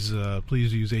 please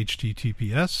use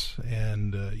HTTPS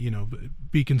and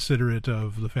be considerate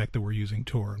of the fact that we're using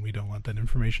Tor and we don't want that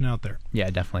information out there. Yeah,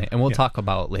 definitely. And we'll talk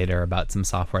about later about some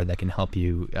software that can help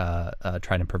you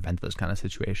try to prevent those kind of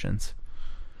situations.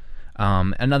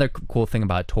 Another cool thing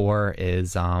about Tor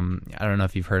is I don't know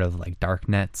if you've heard of like dark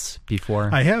nets before.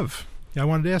 I have. I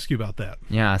wanted to ask you about that.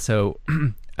 Yeah. So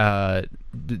the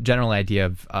general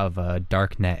idea of a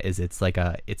dark net is it's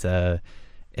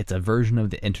a version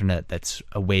of the internet that's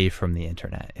away from the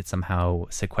internet. It's somehow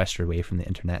sequestered away from the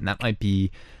internet, and that might be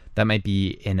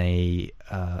in a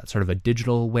sort of a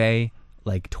digital way,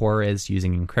 like Tor is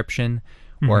using encryption,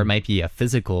 or it might be a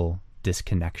physical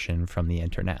disconnection from the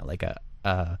internet, like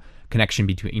a connection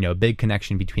between, a big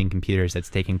connection between computers that's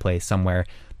taking place somewhere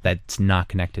that's not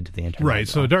connected to the internet. Right.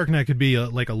 So a darknet could be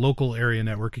like a local area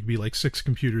network. It could be like 6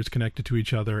 computers connected to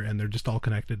each other, and they're just all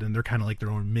connected, and they're kind of like their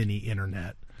own mini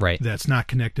internet. Right. That's not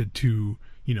connected to,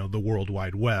 the World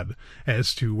Wide Web,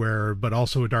 but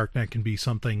also a darknet can be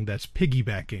something that's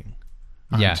piggybacking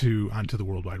onto the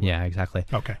World Wide Web. Yeah, exactly.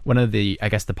 Okay. One of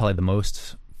probably the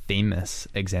most famous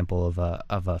example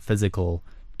of a physical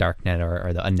darknet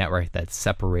or a network that's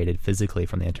separated physically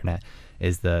from the internet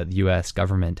is the U.S.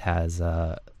 government has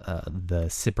the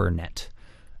SIPRNet.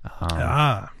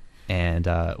 And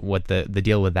what the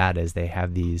deal with that is they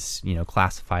have these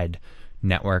classified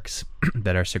networks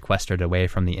that are sequestered away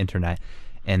from the internet,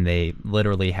 and they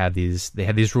literally have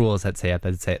these rules that say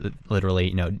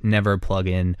literally never plug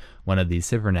in one of these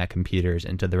SIPRNet computers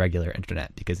into the regular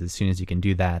internet, because as soon as you can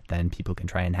do that, then people can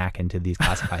try and hack into these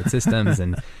classified systems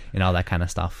and all that kind of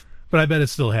stuff. But I bet it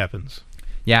still happens.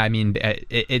 Yeah, I mean,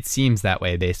 it seems that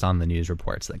way based on the news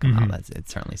reports that come out. It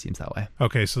certainly seems that way.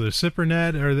 Okay, so there's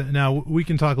SIPRNet. Now, we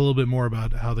can talk a little bit more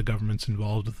about how the government's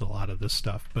involved with a lot of this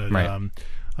stuff, but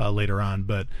later on.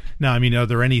 But now, I mean, are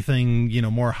there anything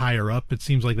more higher up? It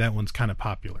seems like that one's kind of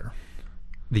popular.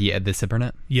 The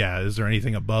SIPRNet? Yeah, is there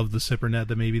anything above the SIPRNet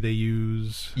that maybe they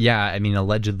use? Yeah, I mean,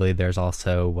 allegedly there's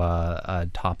also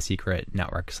top secret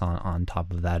networks on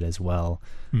top of that as well.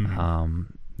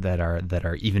 That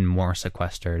are even more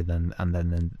sequestered than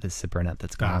the SIPRNet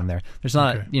that's going on there. There's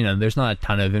not there's not a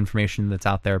ton of information that's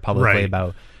out there publicly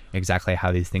about exactly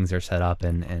how these things are set up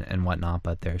and whatnot,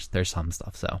 but there's some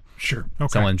stuff. So sure, okay.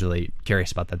 If someone's really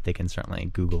curious about that, they can certainly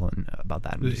Google about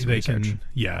that. And they can,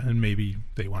 and maybe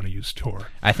they want to use Tor.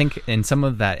 I think, and some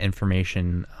of that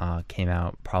information came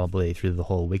out probably through the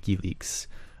whole WikiLeaks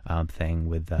thing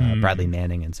with Bradley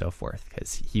Manning and so forth,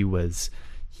 because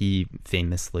he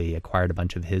famously acquired a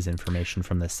bunch of his information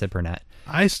from the Cybernet.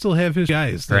 I still have his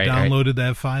guys that downloaded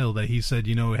that file that he said,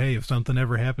 hey, if something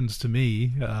ever happens to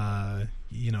me,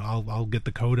 I'll get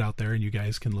the code out there and you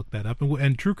guys can look that up.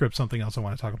 And TrueCrypt's something else I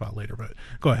want to talk about later, but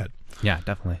go ahead. Yeah,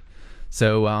 definitely.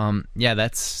 So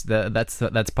that's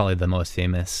probably the most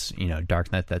famous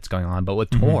darknet that's going on. But with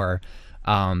Tor,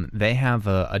 they have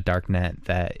a darknet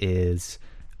that is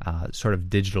sort of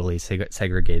digitally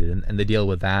segregated, and the deal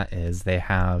with that is they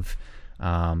have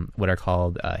what are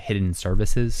called hidden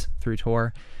services through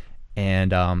Tor,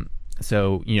 and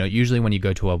so usually when you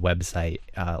go to a website,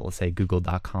 let's say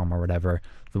google.com or whatever,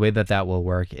 the way that will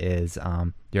work is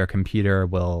your computer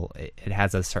it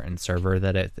has a certain server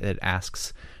that it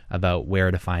asks about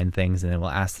where to find things, and it will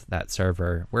ask that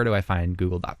server, where do I find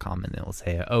google.com, and it will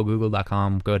say, oh,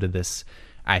 google.com, go to this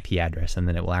IP address, and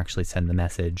then it will actually send the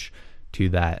message to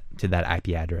that IP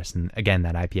address. And again,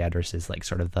 that IP address is like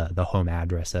sort of the home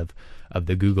address of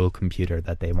the Google computer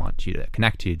that they want you to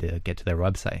connect to get to their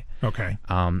website. Okay.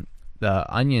 The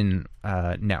Onion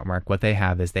network, what they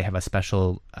have is they have a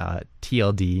special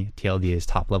TLD. TLD is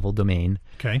top level domain.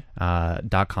 Okay.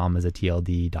 .com is a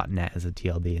TLD, .net is a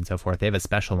TLD, and so forth. They have a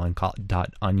special one called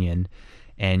 .onion,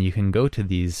 and you can go to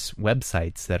these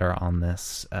websites that are on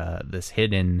this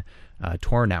hidden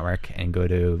Tor network and go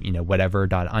to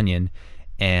whatever.onion,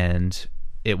 and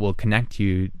it will connect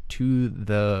you to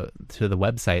the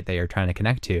website that you're trying to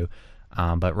connect to,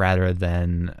 but rather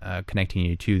than connecting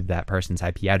you to that person's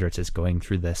IP address, it's going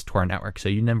through this Tor network, so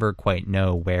you never quite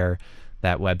know where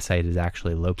that website is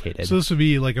actually located. So this would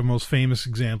be like a most famous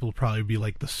example would probably be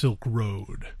like the Silk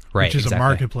Road, right, which is exactly. a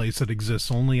marketplace that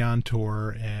exists only on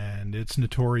Tor, and it's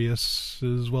notorious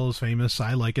as well as famous.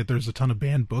 I like it. There's a ton of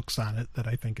banned books on it that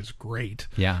I think is great.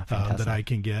 Yeah, that I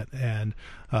can get, and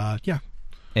yeah.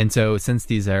 And so since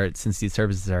these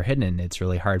services are hidden, it's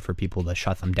really hard for people to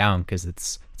shut them down because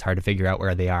it's hard to figure out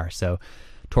where they are. So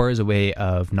Tor is a way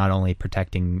of not only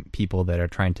protecting people that are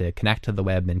trying to connect to the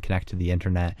web and connect to the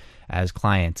internet as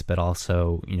clients, but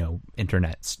also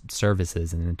internet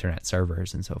services and internet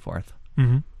servers and so forth.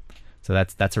 Mm-hmm. So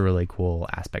that's a really cool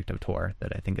aspect of Tor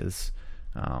that I think is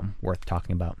worth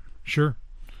talking about. Sure.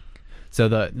 So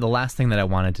the last thing that I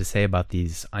wanted to say about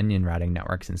these onion routing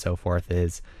networks and so forth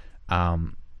is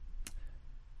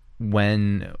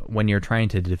when you're trying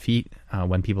to defeat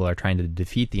when people are trying to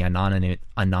defeat the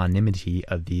anonymity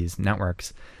of these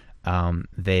networks,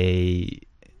 there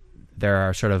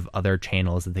are sort of other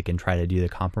channels that they can try to do to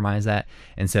compromise that.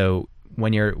 And so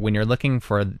when you're looking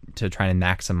to try to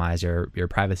maximize your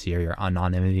privacy or your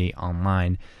anonymity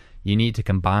online, you need to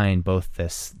combine both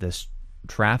this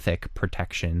traffic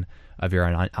protection of your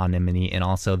anonymity and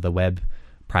also the web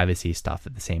privacy stuff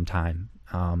at the same time.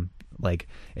 Like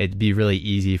it'd be really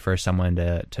easy for someone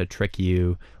to trick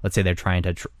you. Let's say they're trying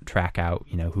to track out,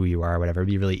 who you are or whatever.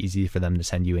 It'd be really easy for them to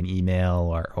send you an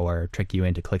email or trick you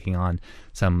into clicking on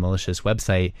some malicious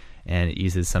website, and it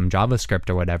uses some JavaScript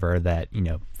or whatever that,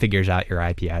 figures out your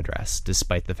IP address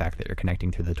despite the fact that you're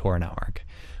connecting through the Tor network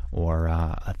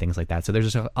or things like that. So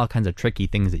there's just all kinds of tricky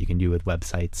things that you can do with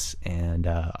websites and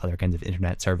other kinds of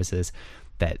internet services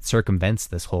that circumvents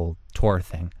this whole Tor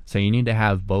thing. So you need to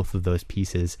have both of those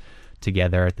pieces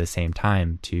together at the same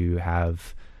time to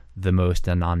have the most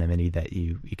anonymity that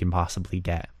you can possibly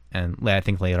get. And I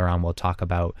think later on we'll talk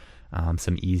about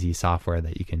some easy software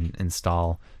that you can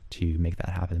install to make that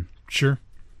happen. Sure.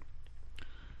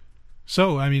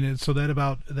 So,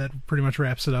 that pretty much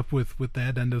wraps it up with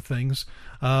that end of things.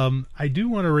 I do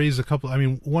want to raise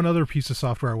one other piece of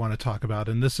software I want to talk about,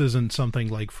 and this isn't something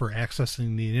like for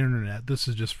accessing the internet. This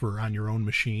is just for on your own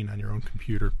machine, on your own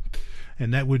computer.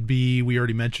 And that would be, we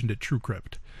already mentioned it,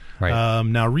 TrueCrypt. Right.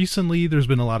 Now, recently, there's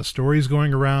been a lot of stories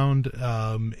going around,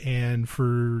 and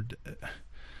for,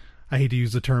 I hate to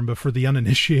use the term, but for the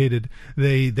uninitiated,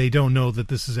 they don't know that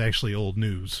this is actually old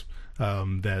news,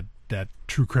 that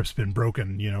TrueCrypt's been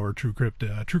broken, or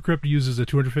TrueCrypt uses a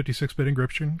 256-bit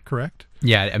encryption, correct?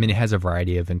 Yeah, it has a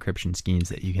variety of encryption schemes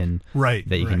that you can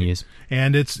can use.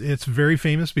 And it's very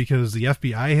famous because the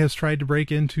FBI has tried to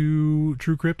break into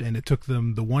TrueCrypt, and it took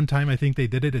them, the one time I think they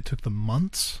did it, it took them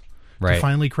months to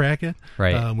finally crack it,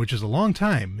 which is a long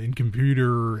time in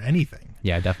computer anything.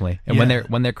 Yeah, definitely. And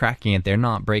when they're cracking it, they're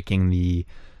not breaking the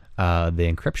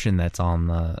encryption that's on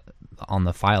on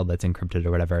the file that's encrypted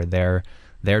or whatever,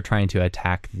 they're trying to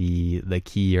attack the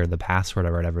key or the password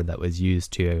or whatever that was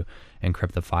used to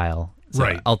encrypt the file. So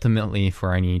right. Ultimately,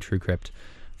 for any TrueCrypt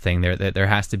thing, there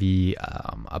has to be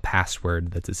a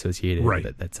password that's associated with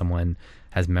it that someone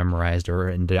has memorized or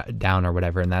written down or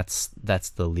whatever, and that's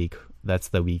the leak. That's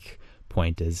the weak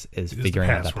point is figuring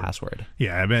out that password.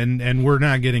 Yeah, and we're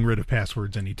not getting rid of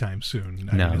passwords anytime soon.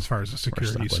 I mean, as far as a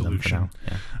security solution.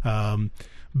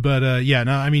 But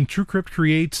I mean, TrueCrypt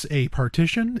creates a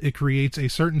partition. It creates a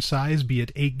certain size, be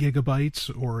it 8 gigabytes,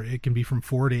 or it can be from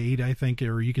 4 to 8, I think,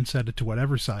 or you can set it to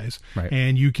whatever size. Right.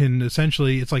 And you can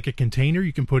essentially, it's like a container.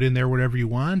 You can put in there whatever you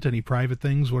want, any private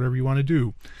things, whatever you want to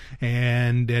do.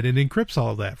 And it encrypts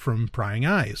all of that from prying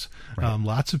eyes. Right.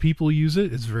 Lots of people use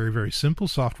it. It's very, very simple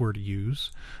software to use.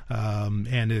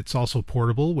 And it's also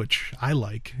portable, which I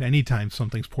like. Anytime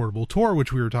something's portable. Tor,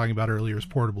 which we were talking about earlier, is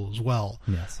portable as well.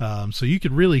 Yes. So you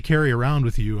could really carry around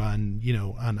with you on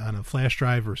a flash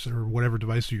drive or whatever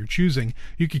device you're choosing.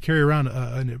 You could carry around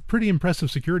a pretty impressive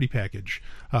security package,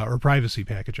 or privacy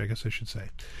package, I guess I should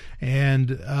say.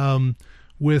 And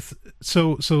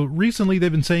so recently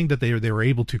they've been saying that they were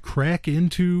able to crack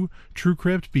into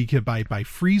TrueCrypt by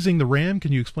freezing the RAM.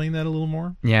 Can you explain that a little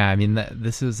more? Yeah, I mean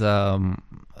this is ongoing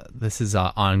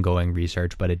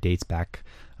research, but it dates back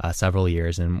several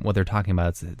years, and what they're talking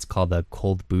about it's called the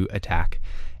cold boot attack.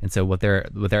 And so what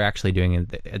they're actually doing,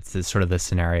 it's sort of this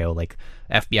scenario like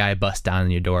FBI busts down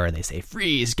on your door and they say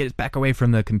freeze, get it back away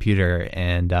from the computer,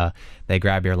 and they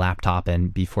grab your laptop,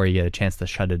 and before you get a chance to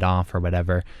shut it off or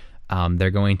whatever,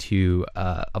 they're going to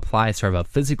apply sort of a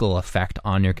physical effect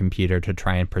on your computer to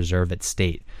try and preserve its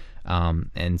state.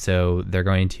 And so they're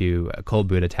going to cold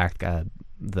boot attack.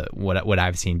 What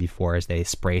I've seen before is they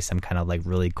spray some kind of like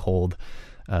really cold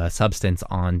substance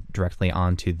directly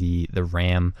onto the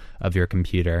RAM of your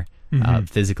computer,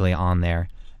 physically on there,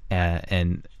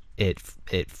 and it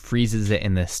freezes it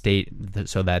in the state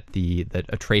so that the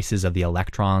traces of the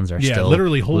electrons are still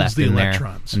literally holds left the in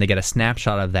electrons, there, and they get a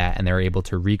snapshot of that, and they're able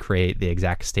to recreate the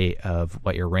exact state of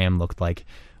what your RAM looked like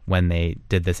when they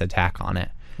did this attack on it.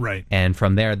 Right. And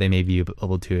from there, they may be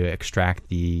able to extract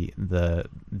the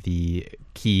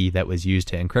key that was used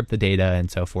to encrypt the data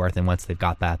and so forth. And once they've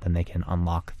got that, then they can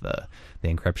unlock the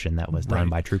encryption that was done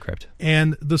by TrueCrypt.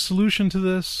 And the solution to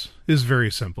this is very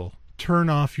simple.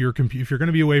 Turn off your computer. If you're going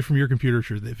to be away from your computer,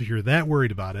 if you're that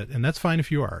worried about it, and that's fine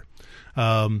if you are,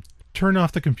 turn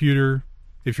off the computer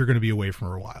if you're going to be away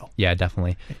from it a while. Yeah,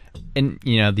 definitely. And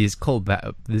these cold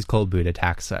boot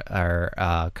attacks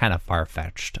are kind of far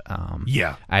fetched.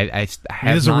 Yeah, it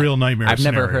is a real nightmare. I've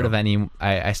never heard of any.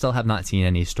 I still have not seen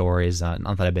any stories.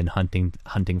 Not that I've been hunting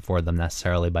for them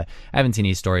necessarily, but I haven't seen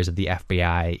any stories of the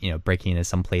FBI, breaking into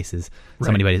some places,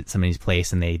 somebody's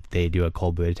place, and they do a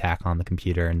cold boot attack on the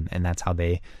computer, and that's how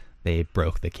they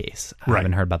broke the case. I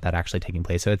haven't heard about that actually taking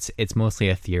place. So it's mostly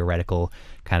a theoretical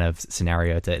kind of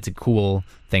scenario. It's a cool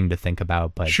thing to think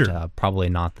about, but probably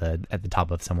not at the top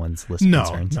of someone's list of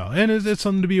concerns. No, and it's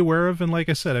something to be aware of. And like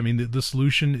I said, I mean, the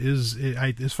solution is,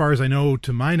 as far as I know,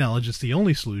 to my knowledge, it's the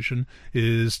only solution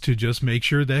is to just make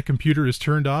sure that computer is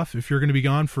turned off if you're going to be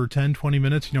gone for 10, 20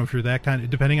 minutes, if you're that kind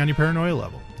of, depending on your paranoia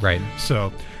level. Right.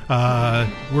 So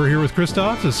we're here with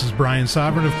Christoph. This is Brian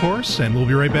Sovereign, of course, and we'll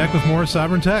be right back with more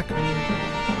Sovereign Tech.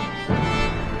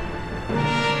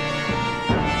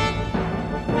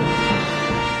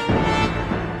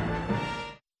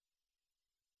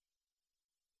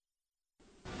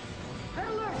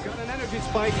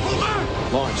 Spike.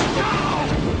 Launch.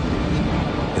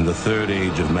 In the third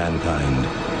age of mankind,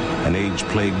 an age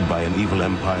plagued by an evil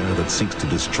empire that seeks to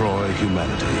destroy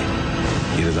humanity,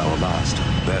 it is our last,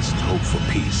 best hope for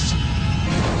peace.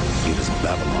 It is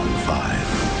Babylon 5.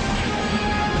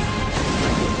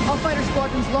 All fighter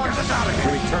squadrons launched. Get us out of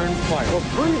here. Return fire. Well,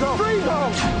 freeze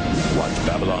them. Watch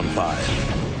Babylon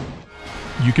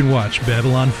 5. You can watch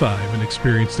Babylon 5 and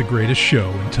experience the greatest show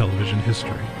in television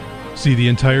history. See the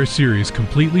entire series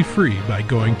completely free by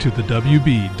going to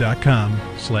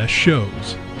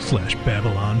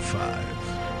thewb.com/shows/Babylon 5.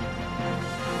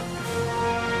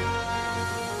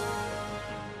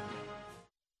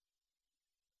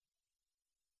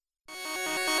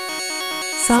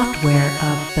 Software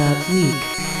of the Week.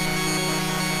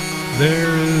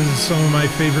 There is some of my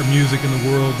favorite music in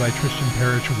the world by Tristan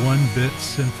Parrish, One Bit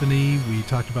Symphony. We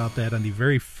talked about that on the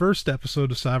very first episode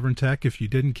of Sovereign Tech. If you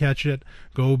didn't catch it,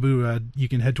 you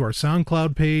can head to our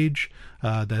SoundCloud page.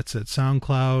 That's at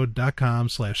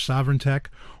soundcloud.com/sovereigntech,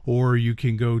 or you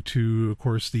can go to, of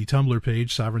course, the Tumblr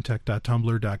page,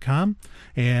 sovereigntech.tumblr.com,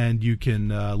 and you can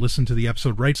listen to the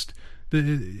episode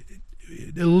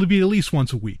it'll be at least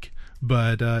once a week.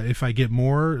 But if I get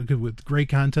more with great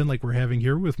content like we're having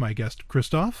here with my guest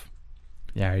Christoph.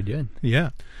 Yeah, how are you doing?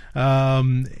 Yeah.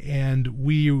 And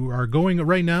we are going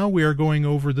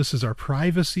over, this is our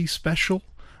privacy special.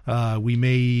 We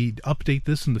may update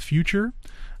this in the future.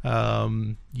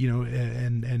 And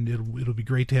it'll be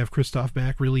great to have Christoph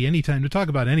back really anytime to talk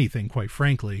about anything, quite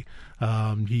frankly.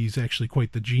 He's actually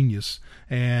quite the genius,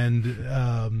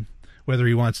 and whether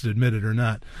he wants to admit it or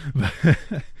not.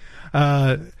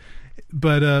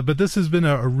 But this has been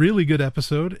a really good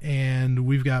episode, and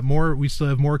we still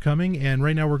have more coming, and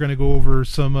right now we're going to go over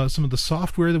some of the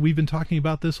software that we've been talking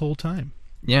about this whole time.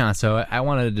 Yeah, so I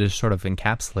wanted to sort of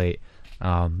encapsulate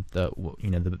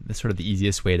the sort of the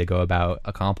easiest way to go about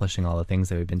accomplishing all the things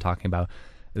that we've been talking about.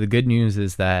 The good news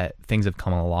is that things have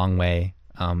come a long way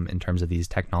in terms of these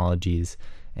technologies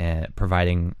and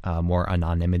providing more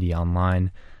anonymity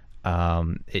online.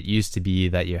 It used to be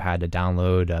that you had to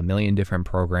download a million different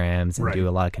programs and do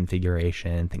a lot of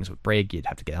configuration. Things would break. You'd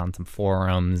have to get on some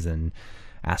forums and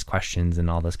ask questions and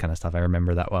all this kind of stuff. I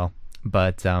remember that well.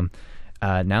 But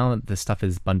now the stuff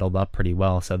is bundled up pretty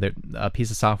well. So a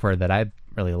piece of software that I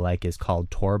really like is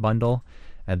called Tor Bundle.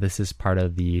 This is part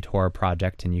of the Tor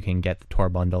project, and you can get the Tor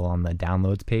Bundle on the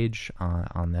downloads page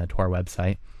on the Tor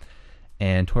website.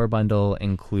 And Tor Bundle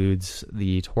includes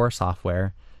the Tor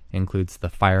software, includes the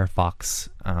Firefox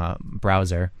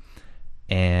browser,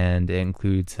 and it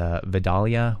includes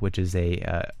Vidalia, which is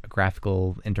a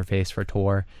graphical interface for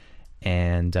Tor.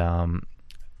 And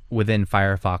within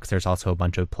Firefox, there's also a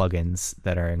bunch of plugins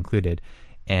that are included.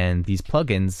 And these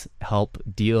plugins help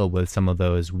deal with some of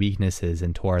those weaknesses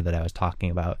in Tor that I was talking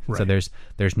about. Right. So there's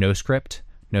NoScript.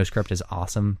 NoScript is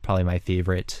awesome, probably my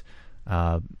favorite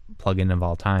plugin of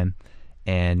all time.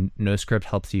 And NoScript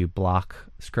helps you block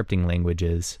scripting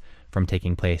languages from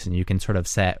taking place, and you can sort of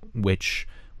set which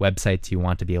websites you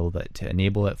want to be able to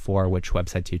enable it for, which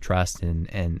websites you trust,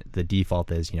 and the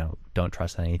default is, don't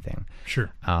trust anything.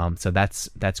 Sure. So that's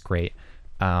great.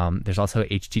 There's also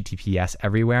HTTPS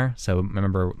everywhere. So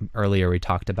remember earlier we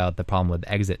talked about the problem with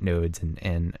exit nodes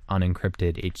and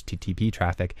unencrypted HTTP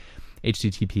traffic.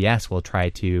 HTTPS will try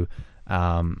to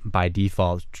by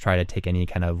default try to take any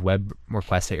kind of web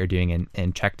request that you're doing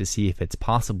and check to see if it's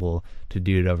possible to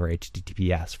do it over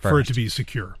HTTPS first. For it to be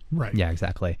secure. Right. Yeah,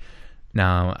 exactly.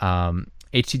 Now,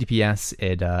 HTTPS,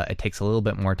 it takes a little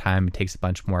bit more time. It takes a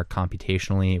bunch more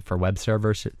computationally for web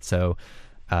servers. So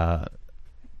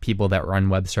people that run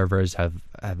web servers have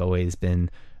always been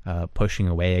pushing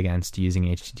away against using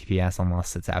HTTPS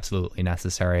unless it's absolutely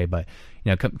necessary. But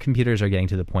computers are getting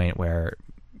to the point where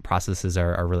processes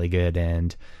are really good,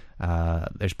 and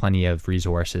there's plenty of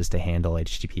resources to handle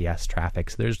HTTPS traffic.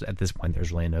 So at this point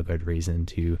there's really no good reason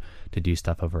to do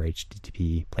stuff over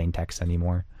HTTP plain text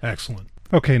anymore. Excellent.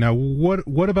 Okay, now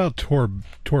what about Tor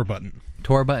Button?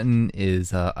 Tor Button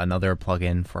is another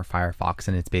plugin for Firefox,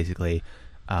 and it's basically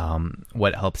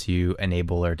what helps you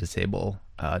enable or disable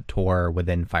Tor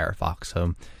within Firefox.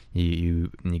 So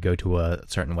you go to a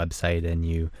certain website and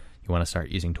you want to start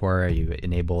using Tor, you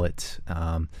enable it,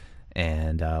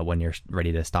 and when you're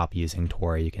ready to stop using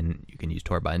Tor, you can use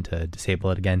Tor Button to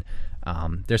disable it again.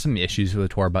 There's some issues with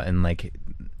the Tor Button, like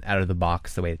out of the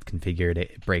box, the way it's configured,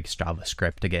 it breaks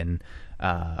JavaScript again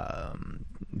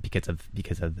because of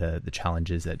the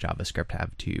challenges that JavaScript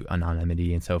have to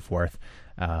anonymity and so forth.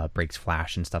 Breaks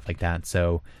Flash and stuff like that.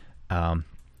 So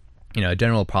a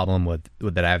general problem with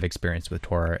that I've experienced with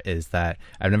Tor is that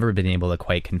I've never been able to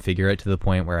quite configure it to the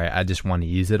point where I just want to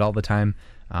use it all the time.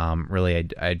 Really,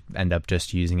 I end up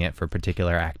just using it for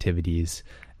particular activities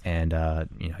and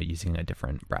using a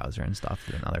different browser and stuff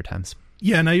than other times.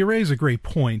 Yeah, now you raise a great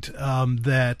point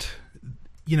that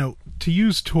to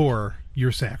use Tor,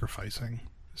 you're sacrificing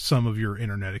some of your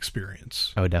internet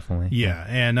experience. Oh, definitely. Yeah,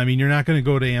 and I mean, you're not going to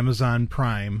go to Amazon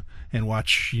Prime and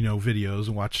watch, videos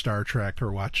and watch Star Trek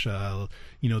or watch, the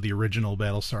original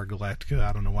Battlestar Galactica.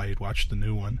 I don't know why you'd watch the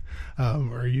new one,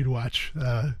 or you'd watch,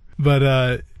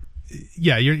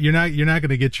 yeah, you're not going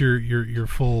to get your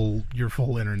full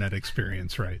internet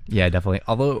experience, right? Yeah, definitely.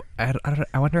 Although I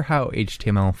wonder how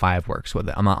HTML5 works with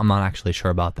it. I'm not actually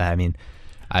sure about that. I mean,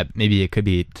 maybe it could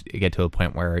be to get to a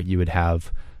point where you would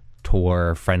have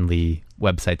Tor friendly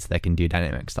websites that can do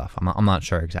dynamic stuff. I'm not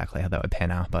sure exactly how that would pan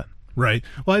out, but right.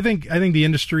 Well, I think the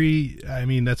industry, I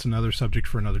mean, that's another subject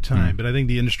for another time, but I think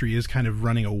the industry is kind of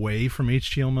running away from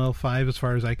HTML5 as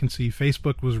far as I can see.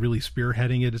 Facebook was really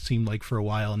spearheading it seemed like, for a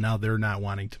while, and now they're not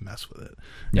wanting to mess with it.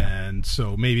 Yeah. And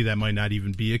so maybe that might not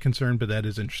even be a concern, but that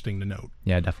is interesting to note.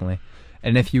 Yeah, definitely.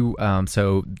 And if you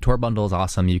so Tor Bundle is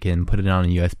awesome. You can put it on a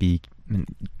USB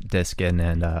disk and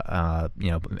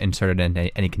insert it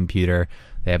into any computer.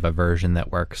 They have a version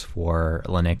that works for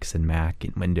Linux and Mac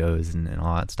and Windows and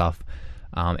all that stuff.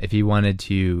 If you wanted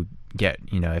to get,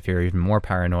 if you're even more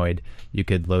paranoid, you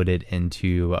could load it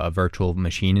into a virtual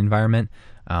machine environment.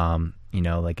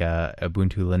 Like a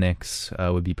Ubuntu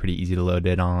Linux would be pretty easy to load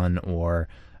it on, or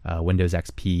Windows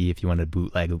XP if you want to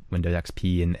bootleg Windows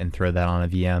XP and throw that on a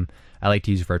VM. I like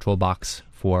to use VirtualBox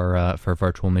for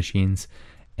virtual machines,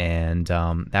 and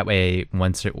that way,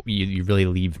 once you really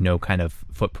leave no kind of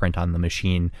footprint on the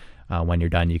machine. When you're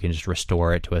done, you can just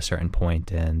restore it to a certain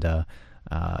point, and then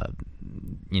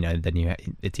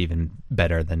it's even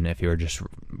better than if you were just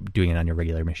doing it on your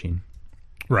regular machine.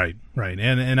 Right.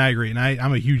 And I agree. And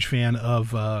I'm a huge fan of,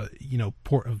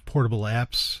 portable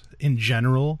apps in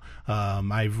general.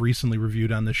 I've recently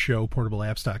reviewed on this show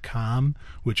portableapps.com,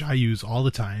 which I use all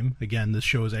the time. Again, this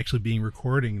show is actually being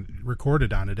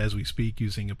recorded on it as we speak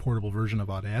using a portable version of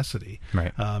Audacity.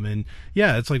 Right. And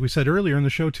yeah, it's like we said earlier in the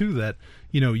show too, that,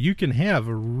 you can have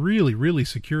a really, really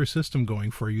secure system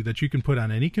going for you that you can put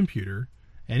on any computer,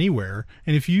 anywhere.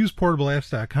 And if you use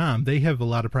portableapps.com, they have a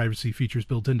lot of privacy features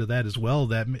built into that as well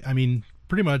that,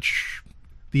 pretty much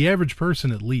the average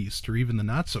person at least, or even the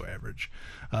not so average,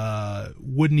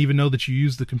 wouldn't even know that you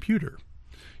use the computer.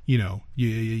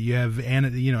 You have,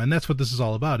 and that's what this is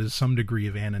all about, is some degree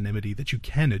of anonymity that you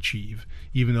can achieve,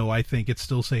 even though I think it's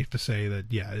still safe to say that,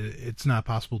 it's not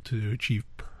possible to achieve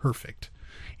perfect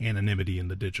anonymity in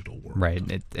the digital world.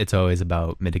 Right. It's always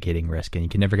about mitigating risk, and you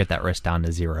can never get that risk down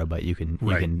to zero, but you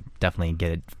can definitely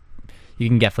get it. You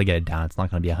can definitely get it down. It's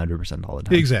not going to be 100% all the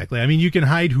time. Exactly. You can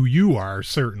hide who you are,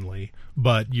 certainly,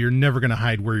 but you're never going to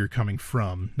hide where you're coming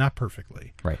from. Not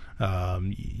perfectly. Right.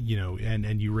 And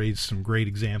you raised some great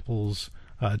examples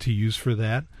to use for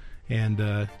that.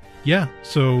 And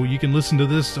so you can listen to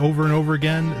this over and over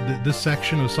again, this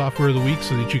section of Software of the Week,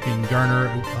 so that you can garner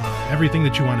everything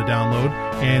that you want to download,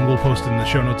 and we'll post it in the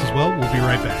show notes as well. We'll be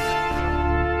right back.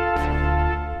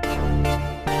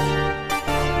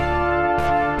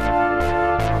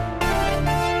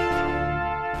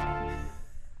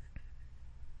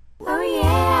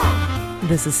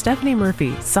 This is Stephanie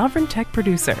Murphy, Sovereign Tech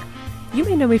producer. You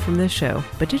may know me from this show,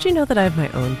 but did you know that I have my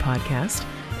own podcast?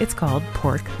 It's called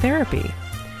Pork Therapy.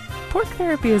 Pork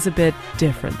Therapy is a bit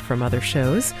different from other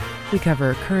shows. We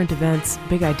cover current events,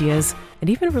 big ideas, and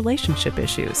even relationship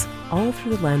issues, all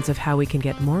through the lens of how we can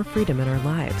get more freedom in our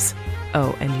lives.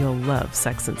 Oh, and you'll love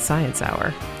Sex and Science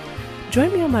Hour.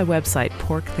 Join me on my website,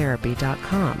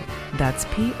 porktherapy.com. That's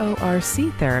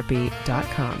PORC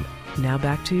therapy.com. Now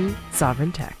back to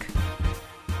Sovereign Tech.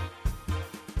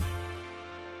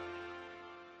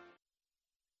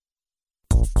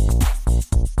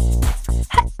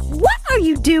 What are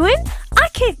you doing? I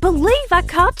can't believe I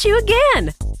caught you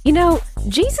again.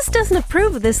 Jesus doesn't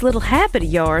approve of this little habit of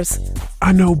yours.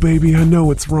 I know, baby, I know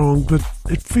it's wrong, but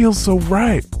it feels so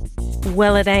right.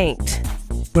 Well, it ain't.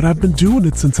 But I've been doing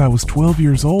it since I was 12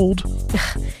 years old.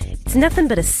 It's nothing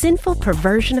but a sinful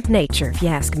perversion of nature, if you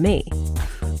ask me.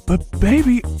 But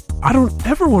baby, I don't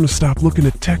ever want to stop looking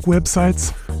at tech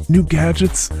websites, new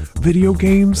gadgets, video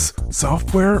games,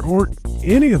 software, or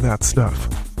any of that stuff.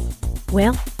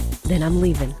 Well, then I'm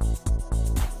leaving.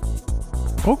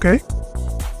 Okay.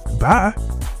 Bye.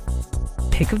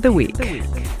 Pick of the Week.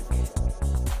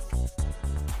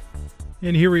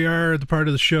 And here we are at the part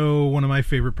of the show, one of my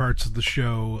favorite parts of the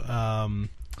show.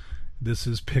 This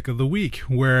is Pick of the Week,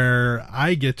 where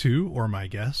I get to, or my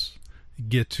guests,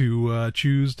 get to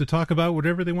choose to talk about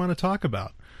whatever they want to talk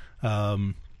about.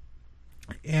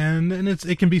 And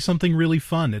it can be something really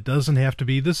fun. It doesn't have to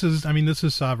be, this is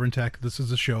Sovereign Tech. This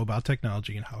is a show about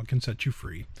technology and how it can set you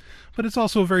free. But it's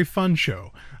also a very fun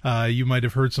show. You might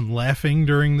have heard some laughing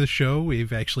during the show.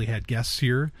 We've actually had guests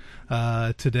here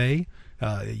today,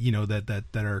 that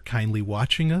are kindly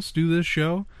watching us do this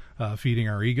show, feeding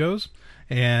our egos.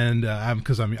 And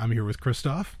because I'm here with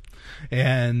Christoph.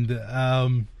 And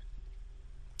the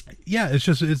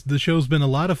show's been a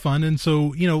lot of fun, and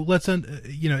so let's end.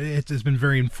 It's been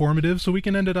very informative, so we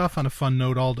can end it off on a fun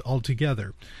note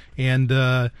altogether.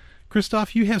 And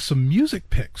Christoph, you have some music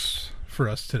picks for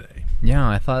us today. Yeah,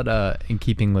 I thought in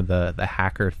keeping with the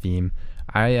hacker theme,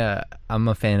 I'm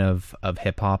a fan of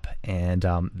hip hop, and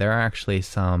there are actually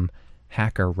some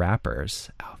hacker rappers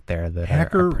out there that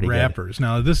hacker are pretty rappers. Good.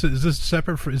 Now, is this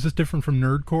separate? Is this different from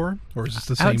nerdcore, or is this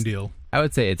the same deal? I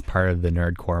would say it's part of the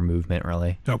nerdcore movement,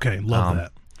 really. Okay, love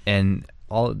that. And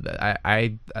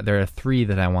there are three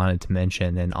that I wanted to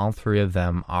mention, and all three of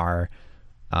them are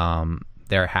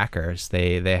they're hackers.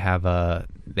 They have a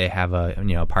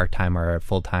part-time or a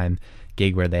full-time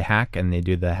gig where they hack, and they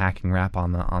do the hacking rap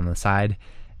on the side,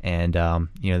 and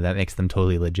that makes them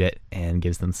totally legit and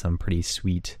gives them some pretty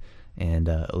sweet and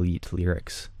Elite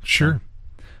Lyrics. Sure.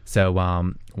 So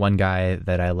one guy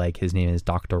that I like, his name is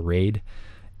Dr. Raid,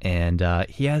 and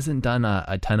he hasn't done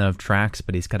a ton of tracks,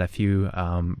 but he's got a few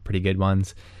pretty good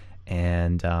ones,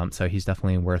 and so he's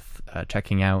definitely worth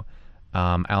checking out.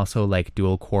 I also like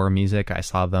dual core music. I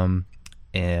saw them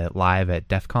live at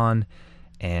DEF CON,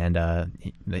 and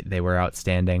they were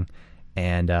outstanding,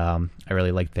 and I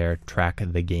really liked their track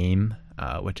The Game,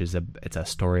 which is it's a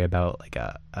story about like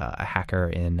a hacker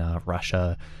in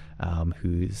Russia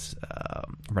who's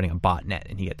running a botnet,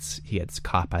 and he gets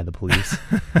caught by the police.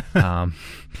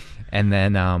 And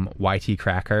then YT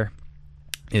Cracker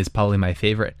is probably my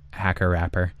favorite hacker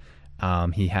rapper.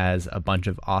 He has a bunch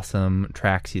of awesome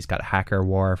tracks. He's got Hacker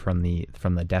War from the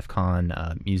DEF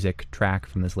CON music track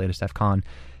from this latest DEF CON.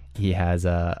 He has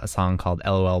a song called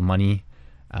LOL Money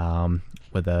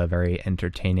with a very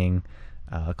entertaining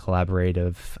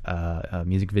collaborative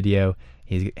music video.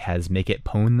 He has Make It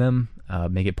Pwn Them,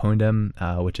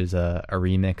 which is a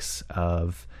remix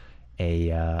of a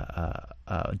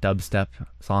dubstep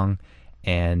song,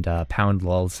 and Pound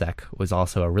Lulsec was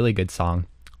also a really good song.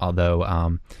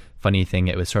 Although funny thing,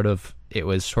 it was sort of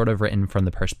written from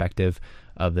the perspective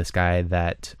of this guy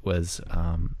that was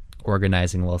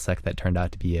organizing Lulsec that turned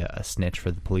out to be a snitch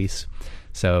for the police.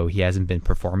 So he hasn't been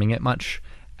performing it much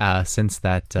since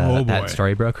that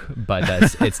story broke, but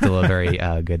it's still a very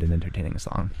good and entertaining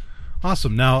song.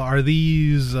 Awesome. Now, are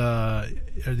these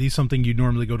something you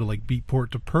normally go to like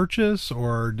Beatport to purchase,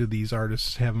 or do these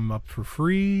artists have them up for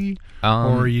free,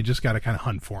 or you just got to kind of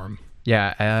hunt for them?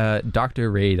 Yeah, Dr.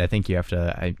 Raid, I think you have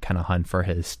to kind of hunt for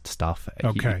his stuff.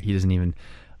 Okay. He doesn't even...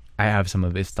 I have some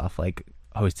of his stuff like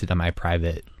hosted on my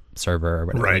private server or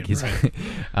whatever. Right,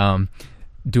 right.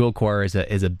 Dual core is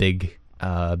a big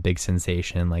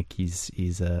sensation. Like he's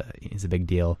a big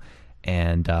deal,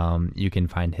 and you can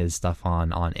find his stuff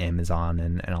on Amazon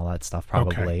and all that stuff.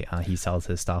 Probably he sells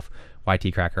his stuff.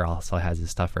 YT Cracker also has his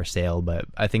stuff for sale, but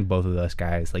I think both of those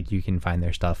guys, like, you can find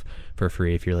their stuff for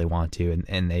free if you really want to,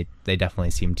 and they definitely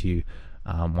seem to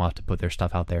want to put their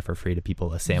stuff out there for free to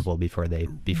people to sample before they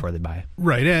buy.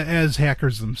 Right, as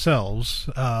hackers themselves,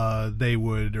 they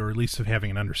would, or at least of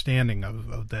having an understanding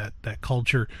of that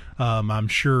culture, I'm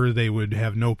sure they would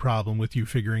have no problem with you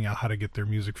figuring out how to get their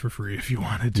music for free if you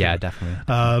wanted to. Yeah,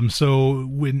 definitely. So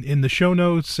when in the show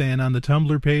notes and on the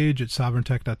Tumblr page at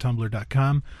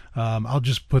sovereigntech.tumblr.com, I'll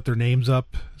just put their names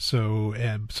up, so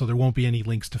there won't be any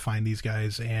links to find these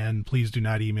guys, and please do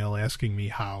not email asking me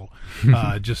how.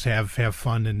 Just have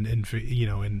fun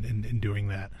in doing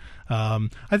that.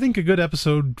 I think a good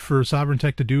episode for Sovereign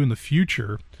Tech to do in the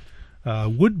future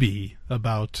would be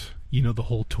about the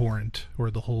whole torrent or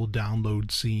the whole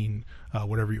download scene,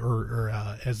 whatever, or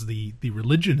as the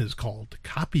religion is called,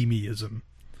 copy-meism.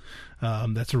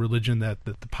 That's a religion that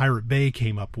the Pirate Bay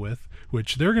came up with,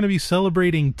 which they're going to be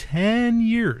celebrating 10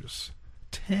 years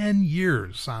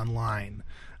online.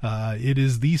 It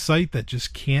is the site that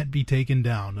just can't be taken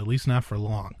down, at least not for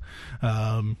long.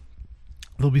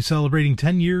 They'll be celebrating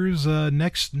 10 years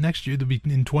next year. They'll be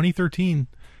in 2013,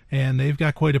 and they've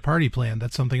got quite a party planned.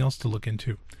 That's something else to look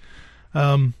into.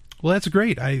 Well, that's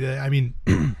great. I mean,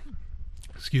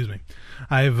 excuse me.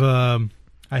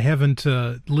 I haven't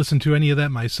listened to any of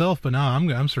that myself, but now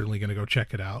I'm certainly going to go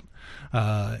check it out.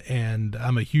 And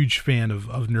I'm a huge fan of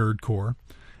Nerdcore,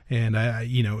 and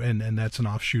and that's an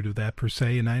offshoot of that per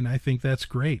se, and I think that's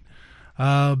great.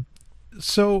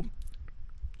 So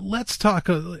let's talk.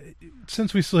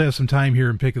 Since we still have some time here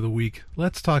in Pick of the Week,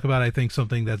 let's talk about, I think,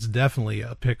 something that's definitely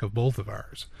a pick of both of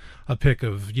ours. A pick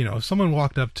of, if someone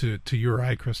walked up to you or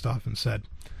I, Christoph, and said,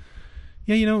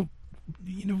 yeah,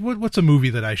 what's a movie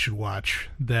that I should watch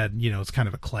that, it's kind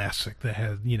of a classic that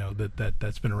has,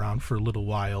 that's been around for a little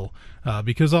while,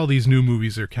 because all these new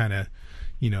movies are kind of,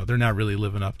 they're not really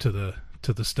living up to the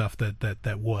stuff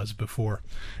that was before.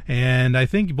 And I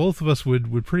think both of us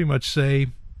would pretty much say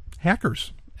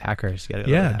Hackers. Hackers.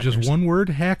 Yeah, just one word,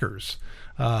 Hackers.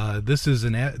 This is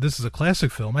a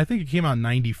classic film. I think it came out in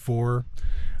 94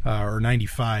 or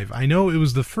 95. I know it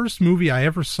was the first movie I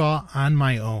ever saw on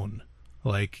my own.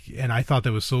 And I thought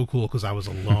that was so cool because I was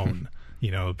alone.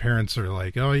 Parents are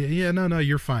like, oh yeah, no,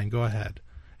 you're fine, go ahead.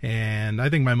 And I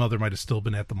think my mother might have still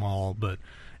been at the mall, but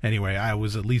anyway, I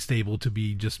was at least able to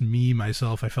be just me,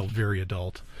 myself. I felt very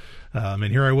adult. And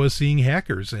here I was seeing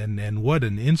Hackers, and what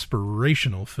an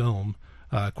inspirational film,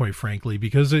 quite frankly,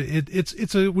 because it's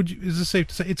is it safe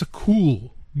to say it's a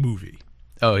cool movie?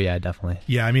 Oh yeah, definitely.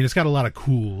 Yeah, I mean, it's got a lot of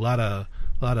cool, a lot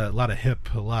of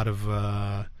hip, a lot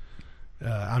of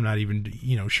I'm not even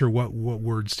sure what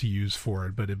words to use for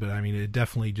it, but I mean it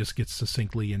definitely just gets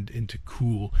succinctly into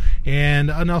cool.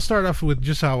 And I'll start off with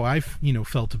just how I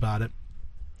felt about it.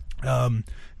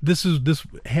 This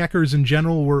hackers in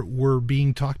general were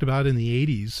being talked about in the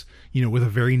 80s, with a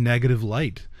very negative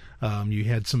light. You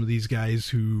had some of these guys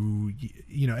who,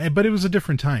 but it was a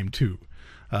different time too.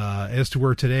 As to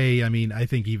where today, I mean, I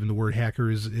think even the word hacker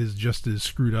is just as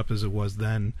screwed up as it was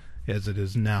then as it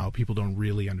is now. People don't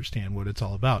really understand what it's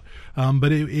all about.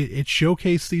 But it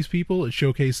showcased these people. It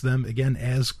showcased them, again,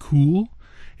 as cool.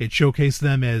 It showcased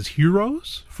them as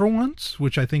heroes, for once,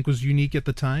 which I think was unique at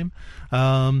the time.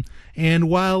 And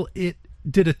while it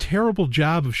did a terrible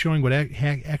job of showing what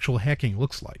actual hacking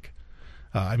looks like,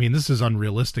 I mean, this is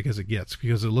unrealistic as it gets,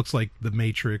 because it looks like The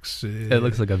Matrix. It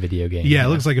looks like a video game. Yeah, it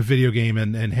looks like a video game,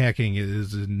 and hacking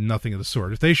is nothing of the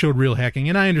sort. If they showed real hacking,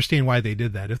 and I understand why they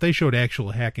did that, if they showed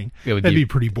actual hacking, that'd be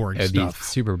pretty boring stuff. It would be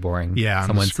super boring. Yeah,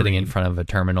 someone sitting in front of a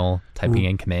terminal, typing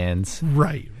in commands.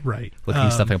 Right.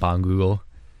 Looking stuff up on Google.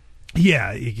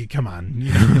 Yeah, come on.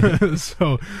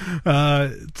 So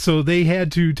they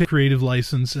had to take creative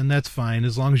license, and that's fine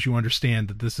as long as you understand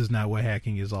that this is not what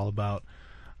hacking is all about.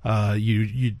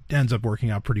 You ends up working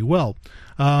out pretty well.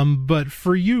 But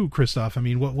for you, Christoph, I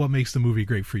mean, what makes the movie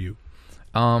great for you?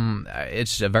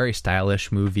 It's a very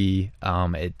stylish movie.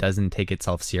 It doesn't take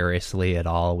itself seriously at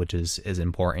all, which is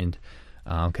important.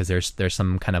 Because there's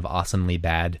some kind of awesomely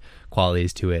bad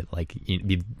qualities to it, like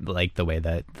the way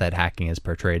that hacking is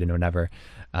portrayed and whatever.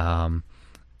 And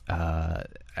I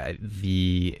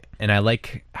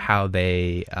like how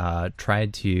they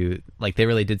tried to, like, they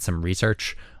really did some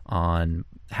research on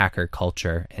hacker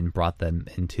culture and brought them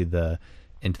into the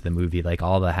movie. Like,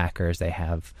 all the hackers, they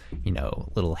have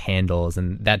little handles,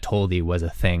 and that totally was a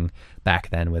thing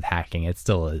back then with hacking. It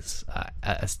still is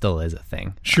a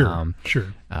thing. Sure.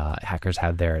 Hackers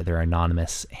have their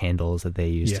anonymous handles that they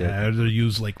use. They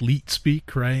use like leet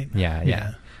speak, right?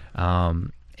 Yeah.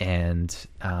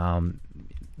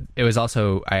 It was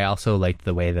also, I also liked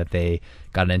the way that they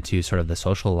got into sort of the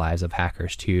social lives of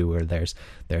hackers too, where there's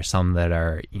some that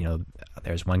are,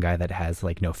 there's one guy that has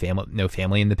like no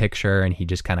family in the picture, and he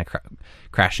just kind of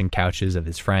crashing couches of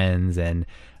his friends and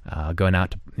going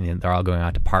out to, they're all going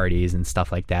out to parties and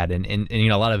stuff like that. And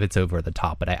a lot of it's over the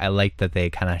top, but I like that they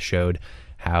kind of showed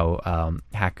how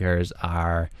hackers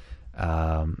are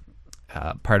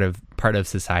part of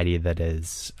society that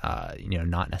is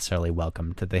not necessarily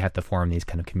welcomed, that they have to form these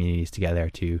kind of communities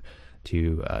together to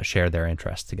share their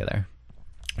interests together.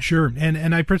 Sure.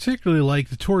 And I particularly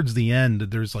like towards the end,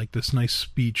 there's like this nice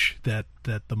speech that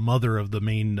the mother of the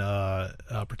main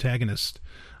protagonist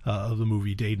of the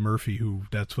movie, Dade Murphy, who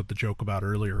that's what the joke about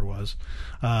earlier was,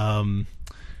 the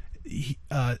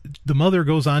mother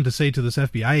goes on to say to this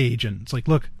FBI agent, it's like,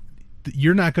 look,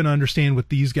 you're not going to understand what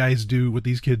these guys do, what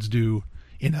these kids do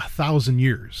in 1,000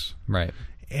 years. Right.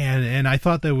 And I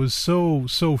thought that was so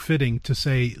fitting to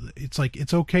say, it's like,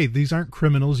 it's okay. These aren't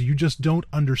criminals. You just don't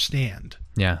understand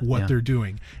what they're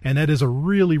doing. And that is a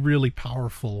really, really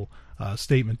powerful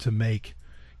statement to make,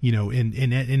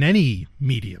 in any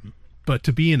medium, but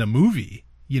to be in a movie,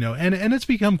 and it's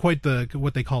become quite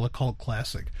what they call a cult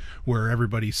classic, where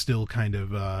everybody still kind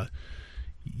of,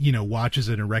 watches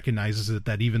it and recognizes it,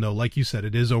 that even though, like you said,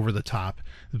 it is over the top,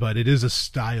 but it is a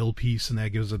style piece, and that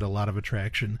gives it a lot of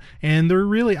attraction. And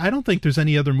I don't think there's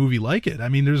any other movie like it. I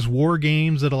mean, there's War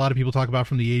Games that a lot of people talk about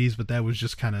from the 80s, but that was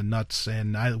just kind of nuts.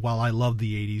 And while I love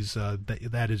the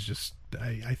 80s, that is just,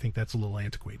 I think that's a little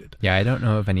antiquated. Yeah, I don't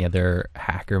know of any other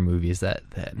hacker movies that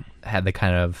had the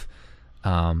kind of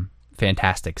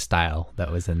fantastic style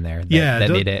that was in there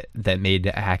that made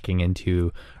hacking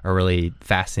into a really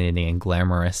fascinating and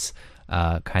glamorous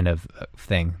kind of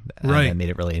thing, right? That made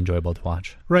it really enjoyable to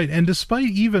watch. Right. And despite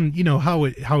even how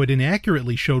it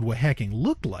inaccurately showed what hacking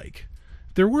looked like,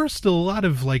 there were still a lot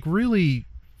of really,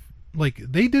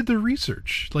 they did the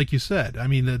research, like you said. I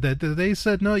mean, that they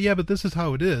said, no, yeah, but this is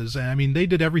how it is. And I mean, they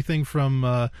did everything from,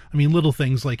 little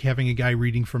things like having a guy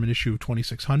reading from an issue of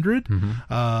 2600.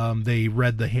 Mm-hmm. They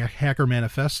read the Hacker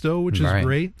Manifesto, which is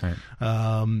great. Right.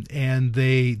 And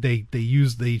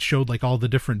they showed like all the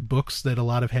different books that a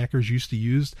lot of hackers used to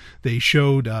use. They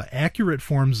showed accurate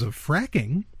forms of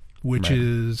fracking, which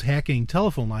is hacking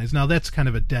telephone lines. Now, that's kind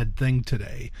of a dead thing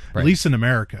today, at least in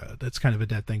America. That's kind of a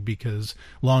dead thing because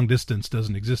long distance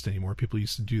doesn't exist anymore. People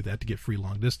used to do that to get free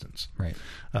long distance. Right.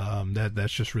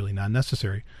 That's just really not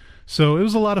necessary. So it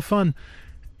was a lot of fun.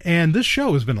 And this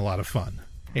show has been a lot of fun.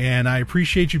 And I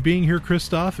appreciate you being here,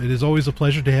 Christoph. It is always a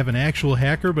pleasure to have an actual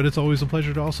hacker, but it's always a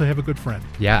pleasure to also have a good friend.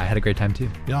 Yeah, I had a great time too.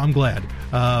 Yeah, I'm glad.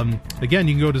 Again,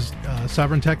 you can go to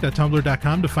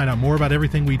sovereigntech.tumblr.com to find out more about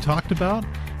everything we talked about,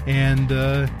 and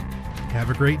have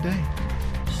a great day.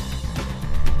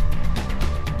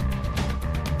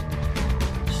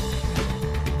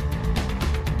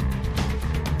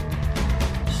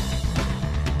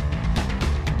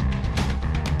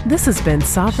 This has been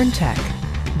Sovereign Tech.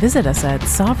 Visit us at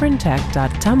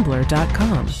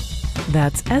sovereigntech.tumblr.com.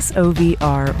 That's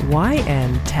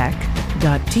sovryn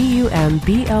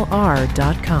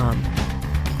tech.tumblr.com.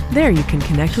 There you can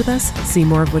connect with us, see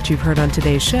more of what you've heard on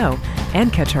today's show,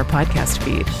 and catch our podcast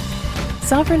feed.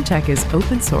 Sovereign Tech is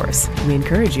open source. We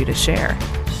encourage you to share.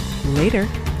 Later,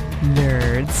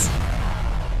 nerds.